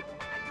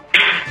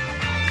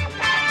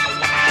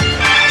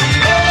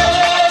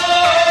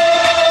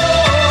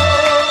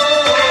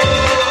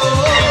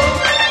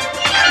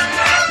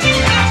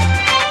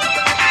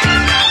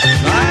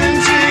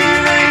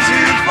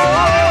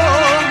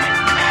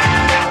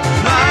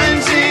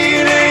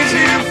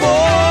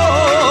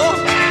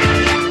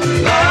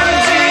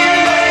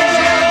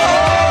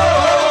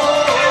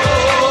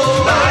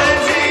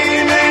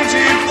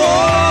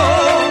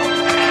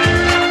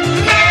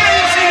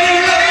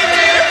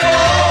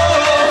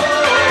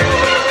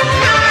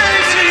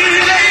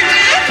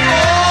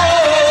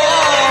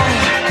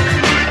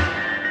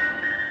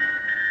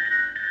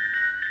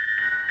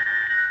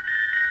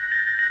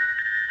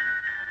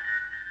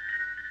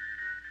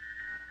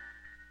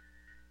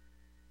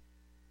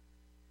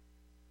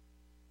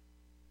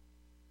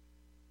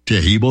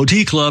 Tehibo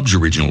Tea Club's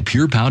original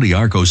Pure Pouty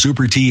Arco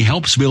Super Tea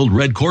helps build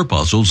red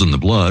corpuscles in the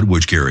blood,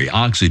 which carry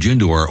oxygen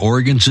to our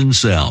organs and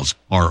cells.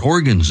 Our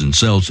organs and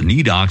cells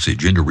need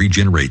oxygen to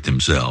regenerate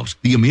themselves.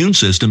 The immune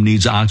system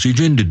needs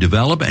oxygen to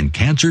develop, and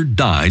cancer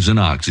dies in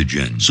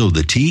oxygen. So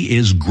the tea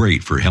is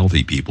great for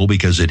healthy people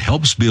because it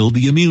helps build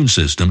the immune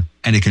system,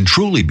 and it can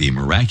truly be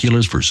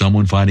miraculous for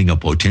someone fighting a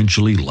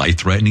potentially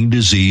life-threatening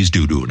disease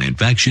due to an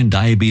infection,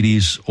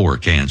 diabetes, or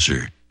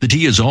cancer. The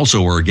tea is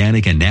also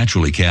organic and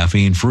naturally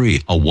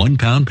caffeine-free. A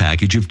 1-pound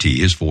package of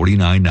tea is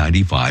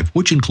 $49.95,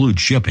 which includes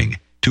shipping.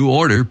 To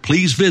order,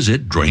 please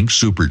visit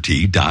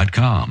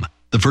drinksupertea.com.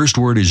 The first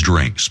word is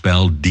drink,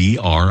 spelled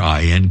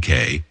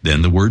D-R-I-N-K,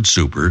 then the word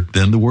super,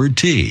 then the word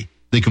tea.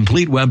 The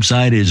complete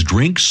website is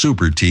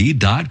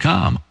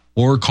drinksupertea.com.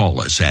 or call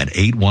us at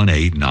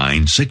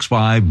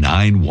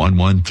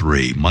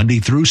 818-965-9113, Monday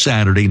through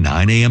Saturday,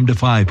 9 a.m. to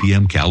 5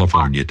 p.m.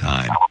 California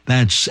time.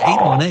 That's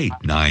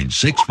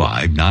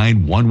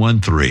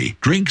 818-965-9113.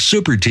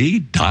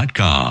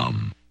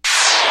 DrinkSuperTea.com.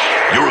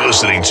 You're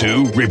listening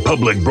to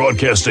Republic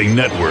Broadcasting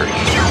Network,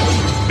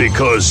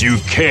 because you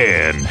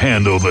can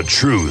handle the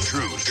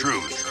truth.